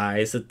hard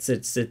eyes. It's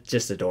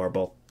just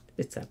adorable.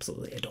 It's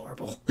absolutely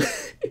adorable.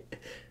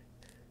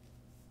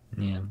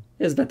 Yeah.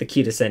 It's about the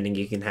cutest ending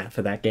you can have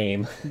for that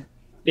game.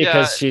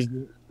 Because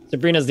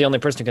Sabrina's the only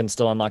person who can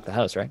still unlock the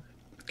house, right?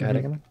 Go ahead,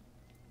 again.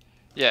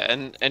 Yeah,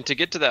 and to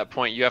get to that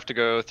point, you have to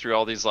go through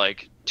all these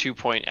like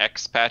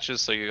 2.x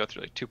patches. So you go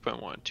through like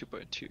 2.1,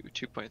 2.2,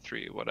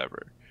 2.3,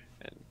 whatever,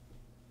 and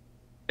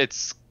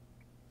it's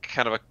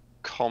kind of a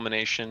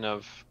culmination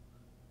of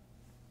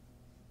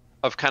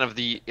kind of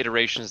the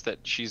iterations that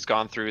she's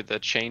gone through, the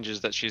changes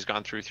that she's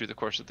gone through the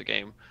course of the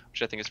game,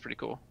 which I think is pretty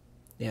cool.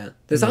 Yeah.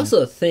 There's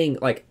also a thing,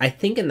 like, I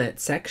think in that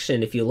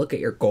section, if you look at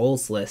your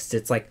goals list,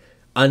 it's like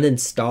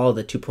uninstall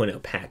the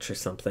 2.0 patch or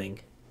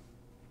something.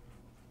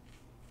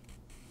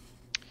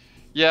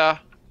 Yeah.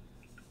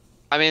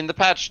 I mean, the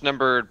patch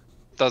number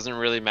doesn't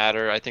really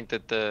matter. I think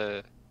that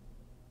the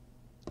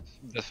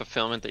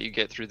fulfillment that you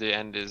get through the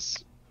end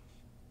is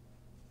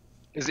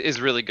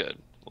really good.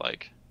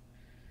 Like,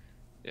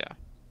 yeah.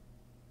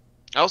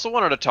 I also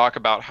wanted to talk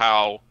about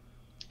how,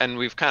 and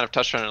we've kind of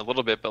touched on it a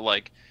little bit, but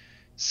like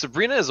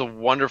Sabrina is a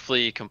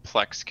wonderfully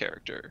complex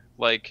character.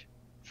 Like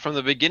from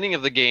the beginning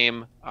of the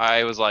game,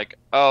 I was like,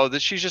 oh,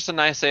 she's just a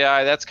nice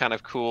AI. That's kind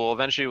of cool.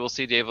 Eventually we'll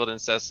see David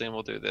and Cecily and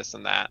we'll do this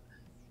and that.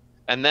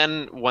 And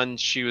then when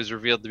she was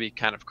revealed to be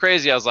kind of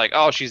crazy, I was like,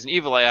 oh, she's an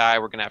evil AI.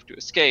 We're going to have to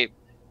escape.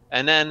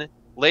 And then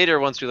later,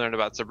 once we learned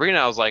about Sabrina,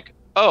 I was like,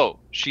 oh,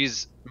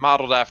 she's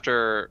modeled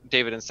after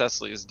David and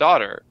Cecily's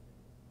daughter.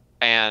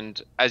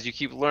 And as you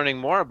keep learning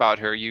more about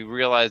her, you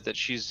realize that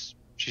she's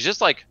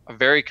just like a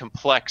very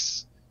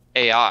complex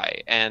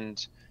AI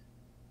and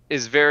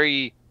is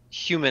very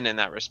human in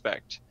that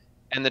respect.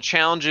 And the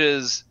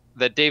challenges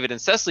that David and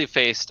Cecily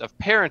faced of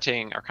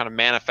parenting are kind of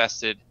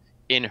manifested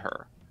in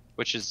her,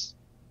 which is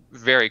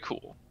very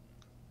cool.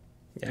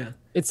 Yeah.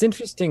 It's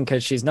interesting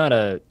because she's not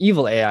a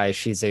evil AI,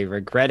 she's a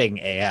regretting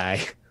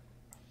AI.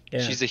 Yeah.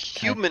 She's a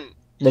human.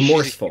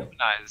 Remorseful.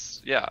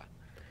 Yeah.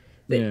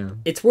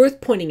 It's worth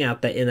pointing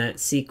out that in that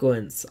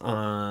sequence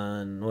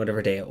on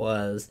whatever day it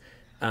was,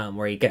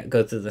 where you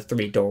go through the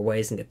 3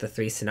 doorways and get the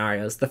 3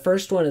 scenarios, the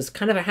first one is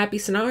kind of a happy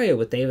scenario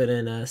with David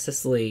and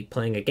Cecily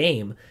playing a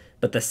game.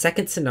 But the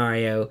second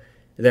scenario,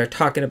 they're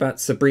talking about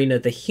Sabrina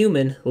the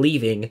human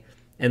leaving.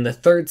 And the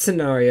third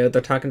scenario,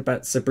 they're talking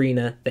about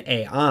Sabrina the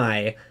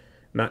AI,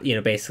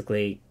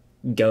 basically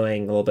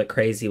going a little bit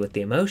crazy with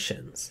the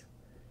emotions.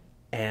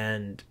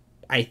 And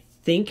I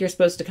think you're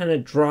supposed to kind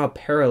of draw a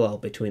parallel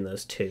between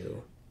those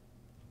two.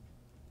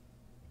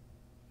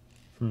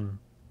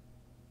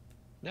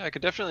 Yeah, I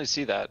could definitely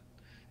see that.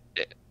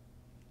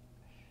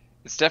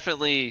 It's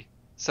definitely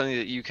something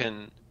that you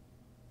can.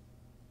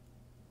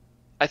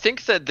 I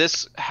think that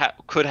this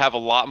could have a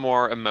lot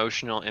more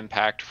emotional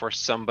impact for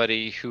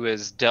somebody who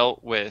has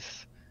dealt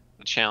with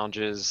the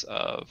challenges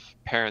of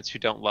parents who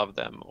don't love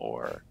them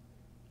or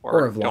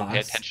don't pay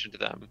attention to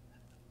them,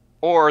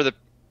 or the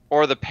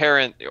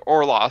parent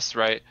or loss,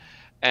 right?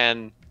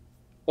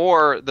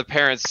 Or the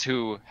parents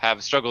who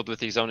have struggled with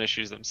these own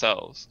issues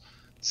themselves.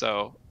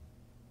 So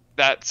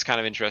that's kind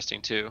of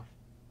interesting too.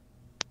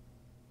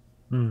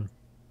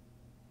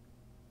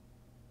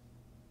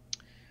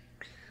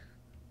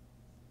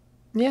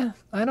 Yeah,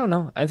 I don't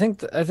know. I think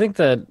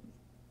that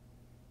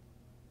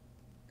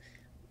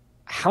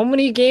how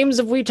many games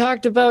have we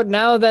talked about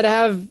now that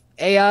have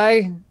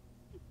AI,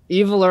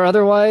 evil or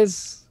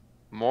otherwise?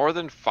 More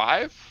than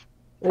 5?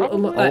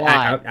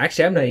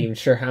 Actually, I'm not even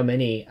sure how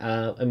many.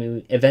 I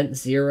mean, Event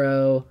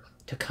Zero,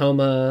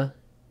 Tacoma,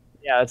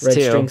 yeah, it's Red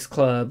 2. Strings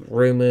Club,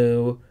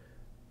 Rumu.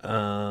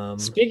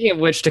 Speaking of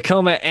which,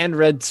 Tacoma and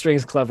Red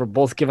Strings Club were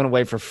both given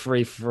away for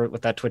free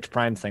with that Twitch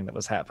Prime thing that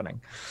was happening.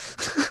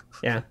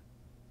 Yeah,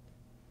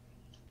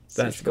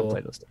 So that's cool. Go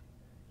play those two.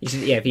 You should,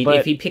 yeah,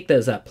 if you pick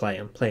those up, play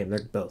them. They're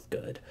both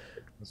good.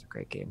 Those are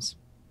great games.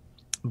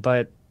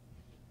 But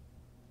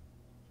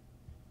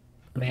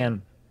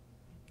man,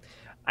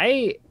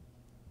 I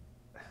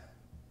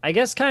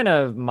guess kind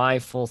of my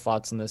full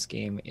thoughts on this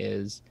game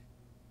is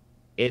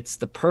it's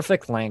the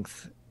perfect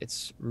length.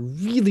 It's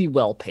really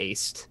well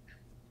paced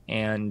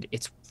and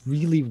it's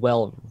really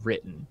well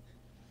written.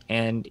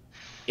 And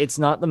it's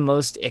not the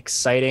most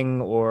exciting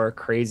or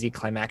crazy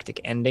climactic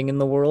ending in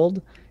the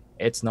world.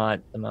 It's not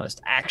the most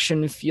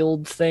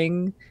action-fueled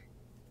thing.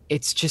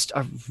 It's just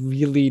a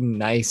really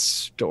nice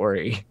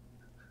story.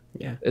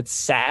 Yeah. It's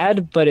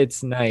sad, but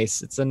it's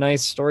nice. It's a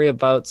nice story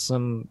about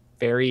some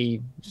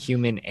very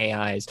human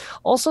AIs.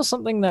 Also,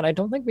 something that I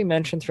don't think we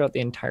mentioned throughout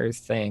the entire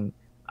thing.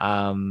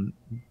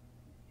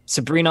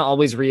 Sabrina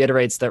always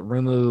reiterates that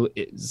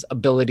Rumu's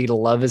ability to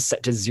love is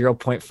set to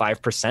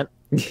 0.5%.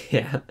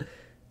 Yeah.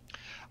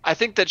 I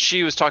think that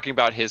she was talking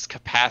about his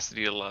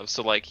capacity to love.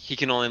 So like he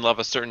can only love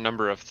a certain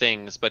number of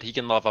things, but he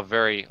can love a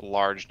very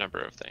large number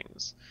of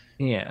things.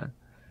 Yeah.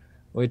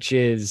 Which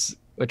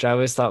I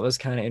always thought was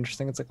kind of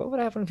interesting. It's like, what would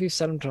happen if you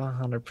set him to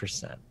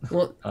 100%?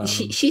 Well,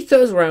 she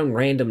throws around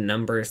random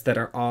numbers that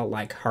are all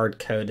like hard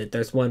coded.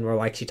 There's one where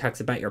like she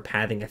talks about your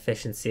pathing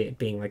efficiency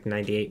being like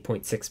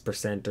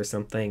 98.6% or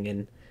something,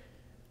 and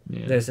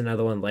there's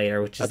another one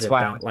later which is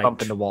about like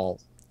bumping the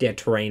walls. Yeah,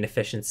 terrain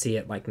efficiency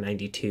at like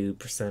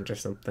 92% or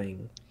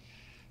something.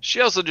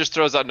 She also just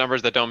throws out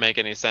numbers that don't make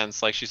any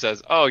sense. Like she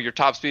says, "Oh, your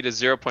top speed is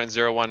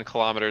 0.01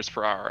 kilometers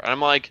per hour," and I'm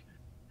like,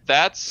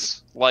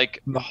 "That's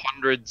like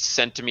 100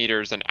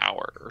 centimeters an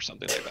hour or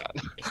something like that."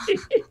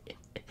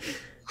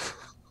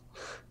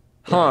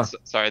 Huh?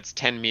 Sorry, it's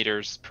 10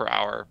 meters per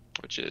hour,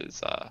 which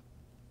is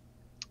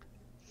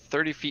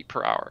 30 feet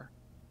per hour.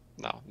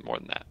 No, more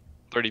than that.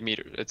 30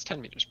 meters. It's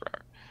 10 meters per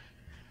hour.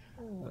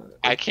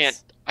 I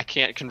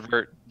can't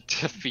convert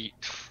to feet,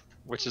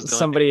 which is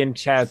somebody in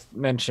chat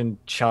mentioned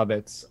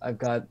Chobits. I've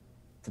got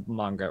the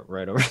manga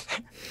right over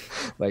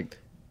there. Like,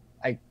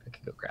 I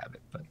could go grab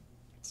it, but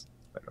it's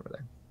right over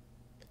there.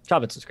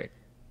 Chobits is great.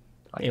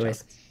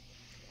 Anyways,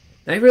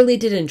 I really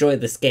did enjoy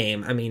this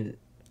game. I mean,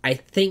 I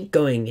think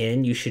going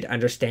in, you should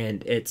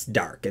understand it's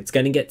dark. It's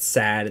gonna get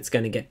sad. It's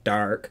gonna get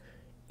dark.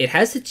 It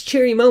has its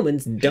cheery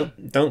moments.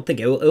 Don't think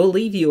it'll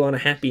leave you on a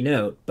happy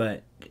note,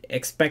 but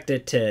expect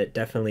it to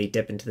definitely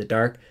dip into the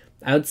dark.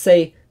 I would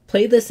say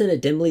play this in a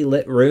dimly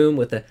lit room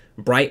with a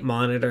bright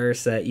monitor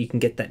so that you can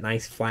get that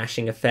nice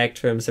flashing effect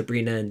from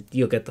Sabrina, and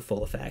you'll get the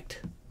full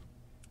effect.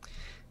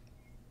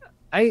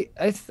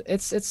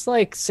 It's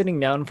like sitting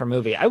down for a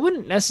movie. I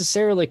wouldn't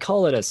necessarily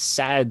call it a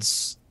sad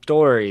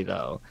story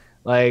though.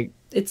 Like,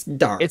 it's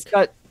dark.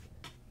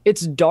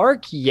 It's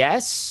dark,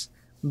 yes,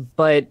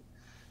 but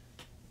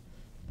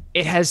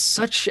it has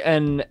such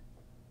an,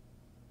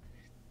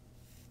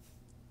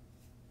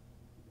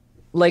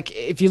 like,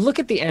 if you look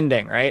at the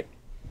ending, right?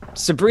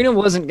 Sabrina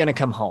wasn't going to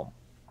come home.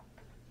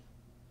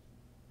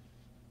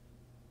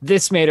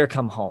 This made her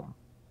come home.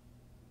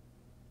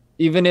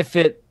 Even if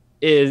it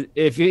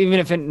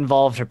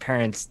involved her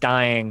parents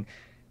dying,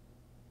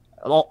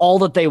 all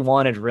that they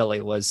wanted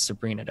really was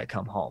Sabrina to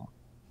come home.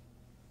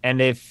 And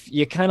if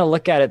you kind of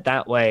look at it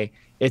that way,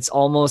 it's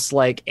almost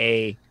like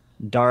a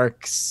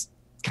dark,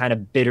 kind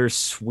of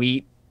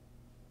bittersweet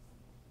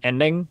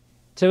ending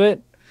to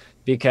it,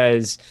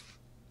 because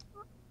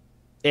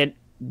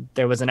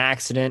there was an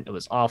accident, it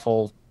was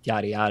awful,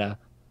 yada yada,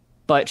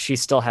 but she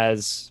still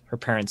has her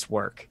parents'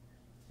 work,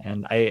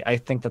 and I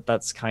think that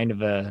that's kind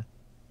of an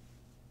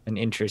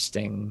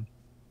interesting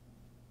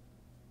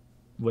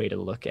way to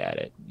look at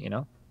it. You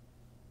know,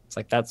 it's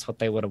like that's what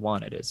they would have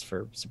wanted, is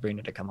for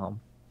Sabrina to come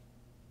home.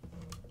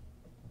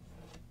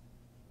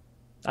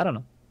 I don't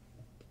know.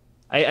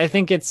 I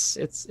think it's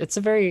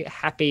a very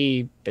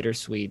happy,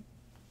 bittersweet,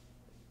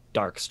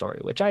 dark story,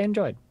 which I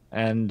enjoyed,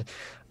 and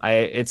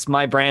it's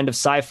my brand of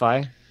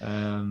sci-fi.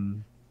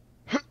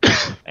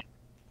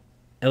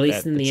 At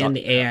least in the end,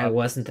 the AI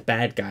wasn't the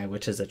bad guy,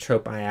 which is a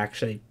trope I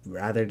actually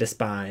rather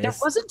despise. That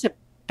wasn't a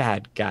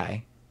bad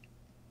guy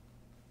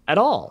at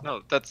all.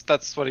 No,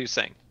 that's what he's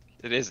saying.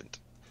 It isn't.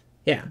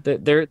 Yeah,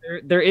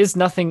 there is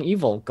nothing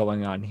evil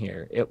going on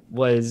here. It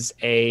was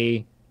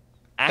a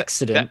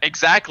accident.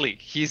 Exactly.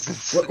 He's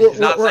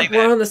not saying that.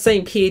 We're on the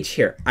same page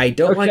here. I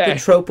don't like the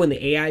trope when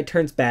the AI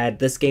turns bad.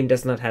 This game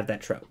does not have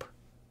that trope.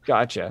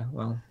 Gotcha.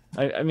 Well,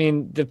 I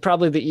mean,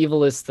 probably the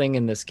evilest thing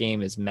in this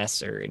game is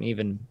Messer, and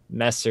even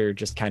Messer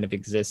just kind of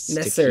exists.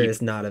 Messer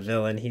is not a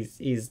villain.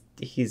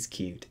 He's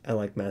cute. I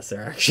like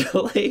Messer,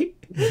 actually.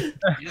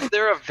 Is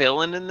there a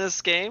villain in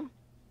this game?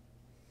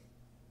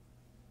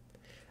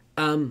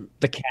 The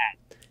cat.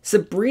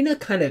 Sabrina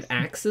kind of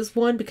acts as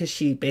one because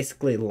she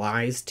basically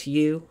lies to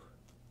you.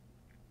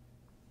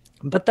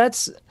 But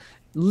that's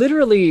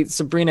literally,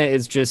 Sabrina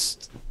is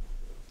just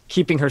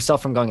keeping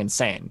herself from going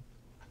insane.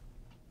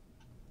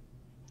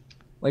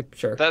 Like,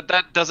 sure,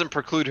 that doesn't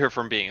preclude her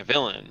from being a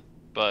villain,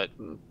 but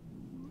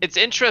it's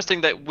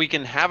interesting that we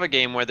can have a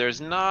game where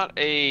there's not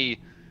a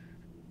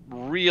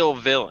real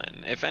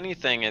villain. If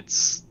anything,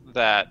 it's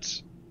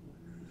that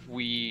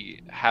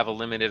we have a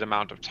limited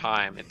amount of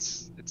time.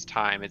 It's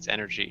time, it's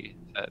energy,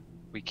 that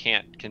we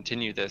can't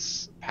continue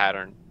this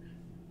pattern.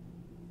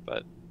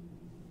 But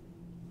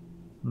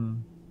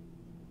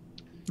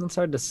it's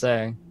hard to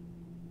say.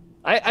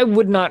 I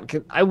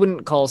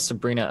wouldn't call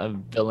Sabrina a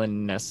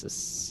villain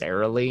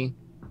necessarily.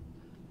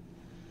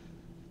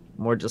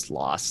 More just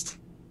lost.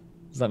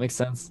 Does that make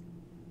sense?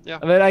 Yeah.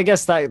 I mean, I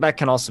guess that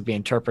can also be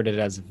interpreted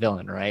as a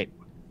villain, right?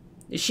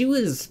 She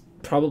was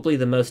probably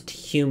the most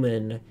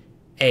human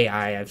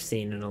AI I've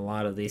seen in a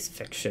lot of these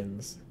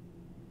fictions.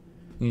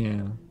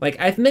 Yeah. Like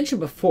I've mentioned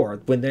before,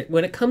 when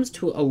it comes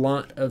to a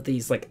lot of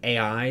these like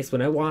AIs,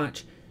 when I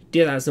watch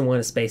 2001: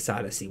 A Space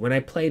Odyssey, when I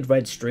played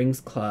Red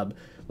Strings Club,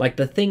 Like,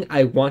 the thing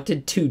I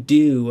wanted to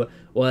do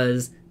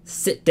was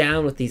sit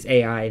down with these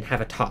AI and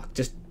have a talk.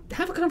 Just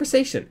have a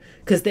conversation.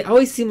 Because they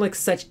always seem like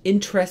such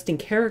interesting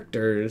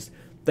characters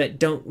that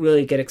don't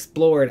really get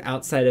explored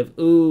outside of,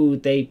 ooh,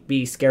 they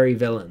be scary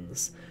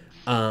villains.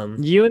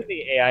 You and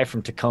the AI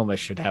from Tacoma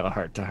should have a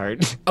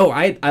heart-to-heart. Oh,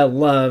 I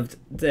loved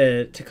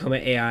the Tacoma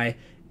AI.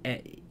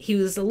 He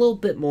was a little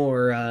bit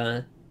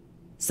more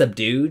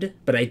subdued,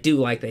 but I do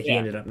like that he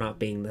ended up not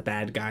being the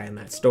bad guy in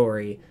that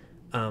story.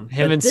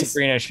 Him and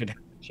Sabrina should have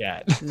a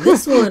chat.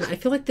 This one, I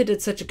feel like they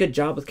did such a good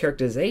job with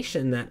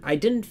characterization that I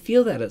didn't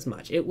feel that as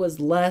much. It was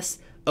less,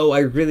 oh, I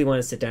really want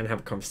to sit down and have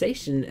a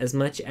conversation, as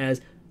much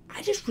as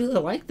I just really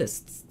like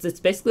this. It's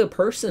basically a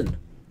person.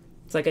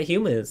 It's like a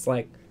human. It's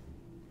like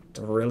it's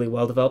a really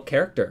well-developed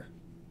character.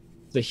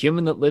 The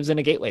human that lives in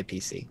a gateway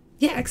PC.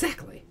 Yeah,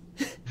 exactly.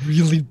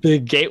 Really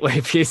big gateway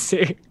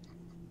PC.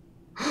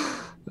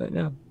 But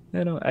no,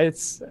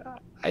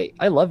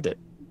 I loved it.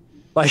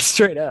 Like,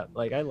 straight up.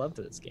 Like, I loved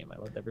this game. I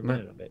loved every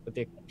minute of it, with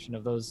the exception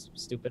of those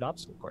stupid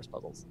obstacle course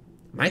puzzles.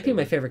 Might be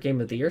my favorite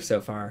game of the year so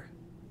far.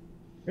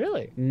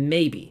 Really?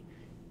 Maybe.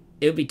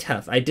 It would be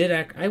tough.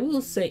 I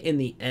will say in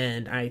the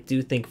end, I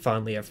do think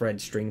fondly of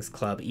Red Strings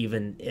Club,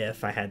 even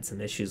if I had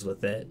some issues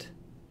with it.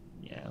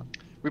 Yeah.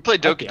 We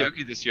played Doki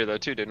Doki this year, though,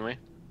 too, didn't we?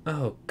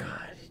 Oh,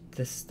 God.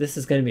 This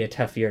is going to be a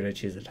tough year to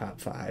choose a top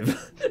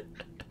 5.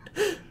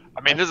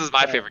 I mean, this is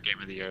my favorite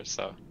game of the year,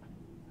 so.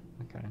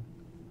 Okay.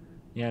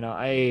 Yeah, no,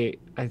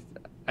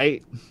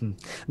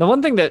 the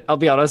one thing that, I'll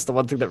be honest, the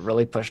one thing that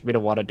really pushed me to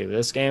want to do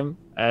this game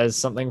as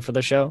something for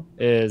the show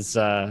is,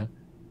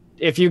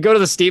 if you go to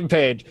the Steam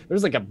page,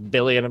 there's like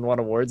 1,000,000,001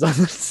 awards on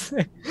this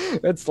thing.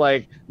 It's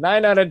like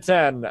 9 out of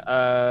 10,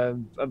 a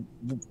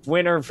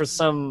winner for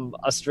some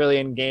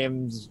Australian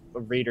games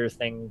reader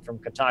thing from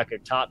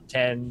Kotaku, top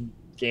 10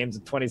 games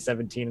of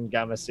 2017 in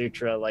Gamma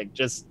Sutra, like,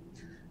 just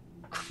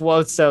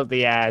quotes out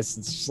the ass.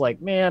 It's just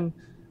like, man,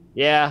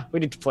 yeah, we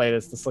need to play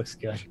this. This looks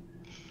good.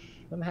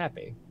 I'm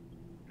happy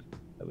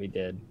that we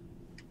did.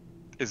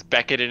 Is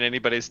Beckett in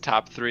anybody's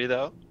top 3,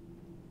 though?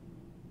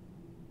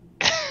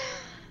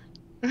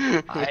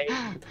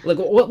 Look,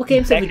 what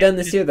games have we done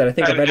this year that I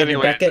think are better than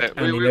Beckett?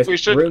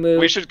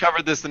 We should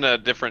cover this in a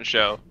different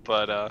show,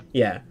 but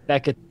yeah,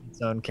 Beckett's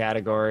its own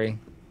category.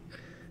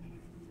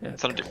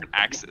 It's on a different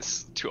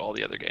axis to all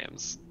the other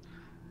games.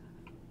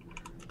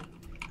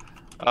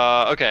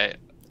 Okay.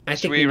 I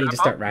think we need to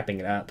start wrapping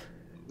it up.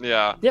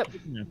 Yeah. Yep.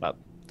 Wrap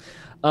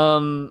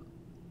up.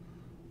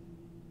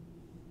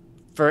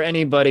 For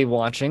anybody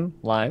watching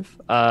live,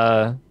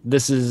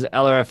 this is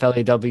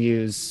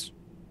LRFLEW's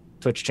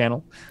Twitch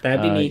channel.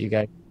 That'd be me. You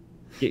guys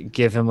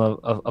give him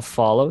a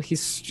follow. He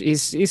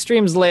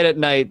streams late at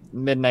night,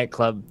 Midnight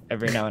Club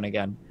every now and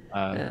again.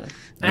 I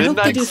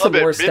hope to do some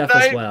more stuff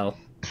as well.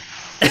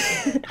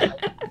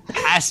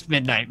 Past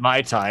midnight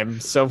my time,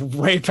 so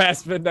way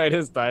past midnight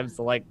his time,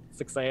 so like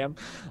 6 a.m.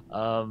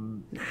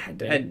 I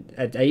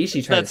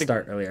usually try to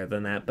start earlier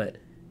than that, but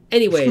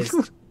anyways,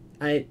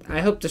 I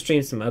hope to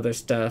stream some other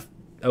stuff.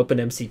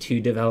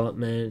 OpenMC2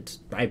 development.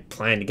 I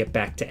plan to get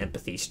back to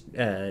Empathy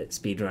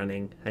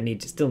speedrunning. I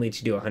still need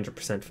to do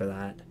 100% for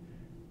that,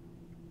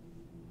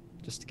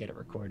 just to get it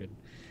recorded.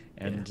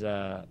 And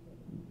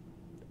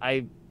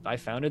I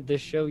founded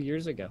this show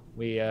years ago.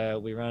 We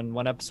run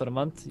 1 episode a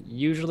month.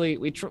 Usually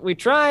we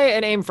try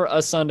and aim for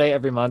a Sunday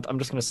every month. I'm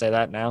just going to say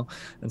that now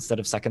instead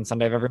of second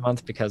Sunday of every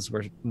month, because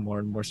we're more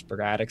and more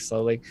sporadic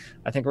slowly.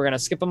 I think we're going to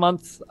skip a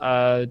month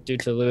due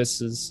to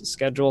Lewis's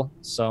schedule.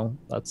 So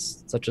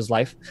that's such as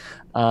life.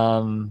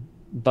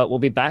 But we'll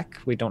be back.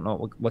 We don't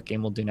know what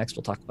game we'll do next.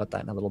 We'll talk about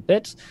that in a little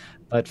bit.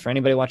 But for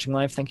anybody watching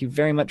live, thank you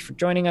very much for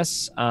joining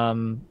us.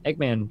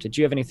 Eggman, did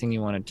you have anything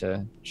you wanted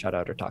to shout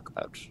out or talk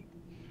about?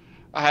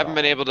 I haven't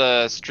been able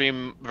to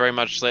stream very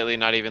much lately,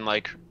 not even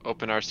like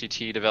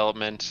OpenRCT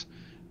development,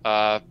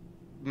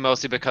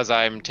 mostly because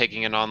I'm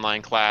taking an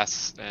online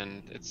class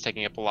and it's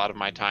taking up a lot of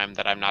my time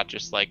that I'm not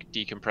just like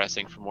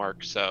decompressing from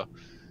work. So,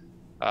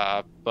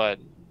 but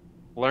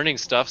learning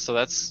stuff, so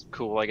that's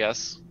cool, I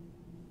guess.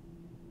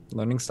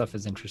 Learning stuff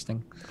is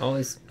interesting.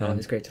 Always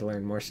great to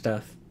learn more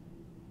stuff.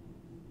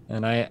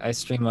 And I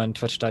stream on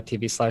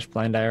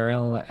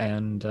twitch.tv/blindIRL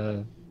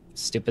and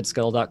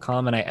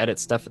stupidskull.com, and I edit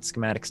stuff at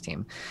Schematics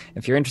Team.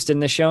 If you're interested in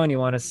this show and you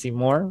want to see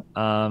more,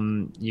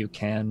 you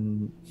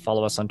can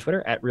follow us on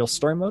Twitter at Real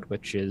Storymode,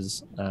 which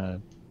is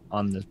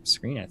on the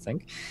screen, I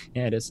think.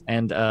 Yeah, it is.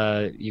 And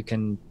you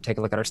can take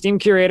a look at our Steam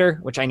curator,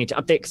 which I need to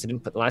update because I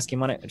didn't put the last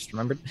game on it. I just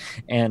remembered.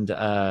 And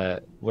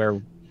where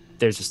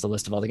there's just a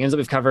list of all the games that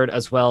we've covered,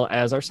 as well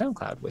as our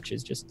SoundCloud, which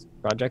is just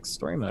Project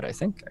Storymode, I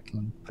think. I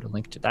can put a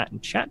link to that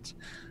in chat.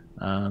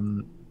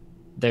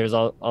 There's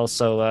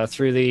also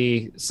through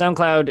the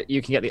SoundCloud,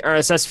 you can get the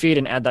RSS feed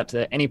and add that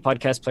to any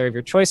podcast player of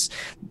your choice.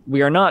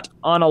 We are not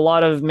on a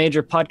lot of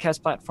major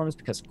podcast platforms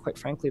because, quite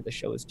frankly, the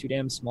show is too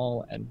damn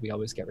small and we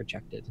always get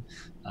rejected.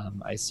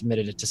 I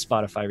submitted it to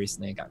Spotify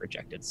recently and got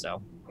rejected,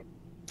 so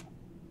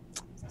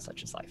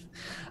such is life.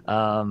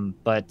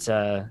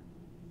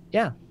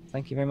 Yeah,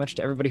 Thank you very much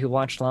to everybody who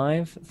watched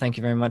live. Thank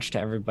you very much to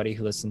everybody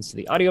who listens to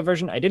the audio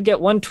version. I did get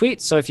one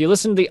tweet, so if you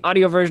listen to the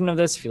audio version of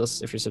this, if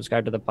you're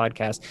subscribed to the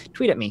podcast,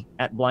 tweet at me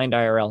at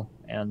blindIRL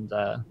and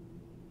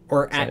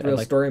or at Real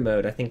Story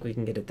Mode. I think we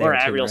can get it there. Or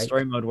at Real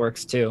Story Mode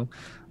works too,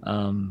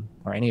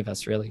 or any of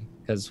us really,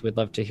 because we'd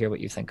love to hear what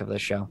you think of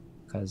this show,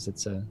 because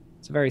it's a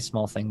very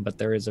small thing, but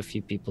there is a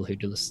few people who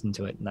do listen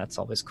to it, and that's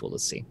always cool to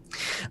see.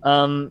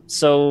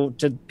 So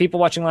to people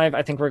watching live,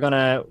 I think we're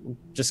gonna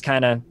just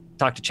kind of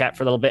talk to chat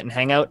for a little bit and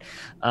hang out,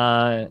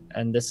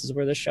 and this is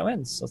where the show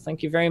ends. So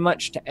thank you very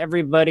much to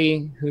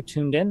everybody who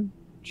tuned in.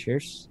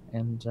 Cheers,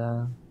 and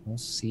we'll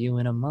see you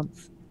in a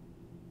month.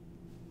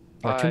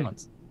 Or 2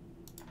 months.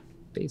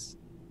 Peace.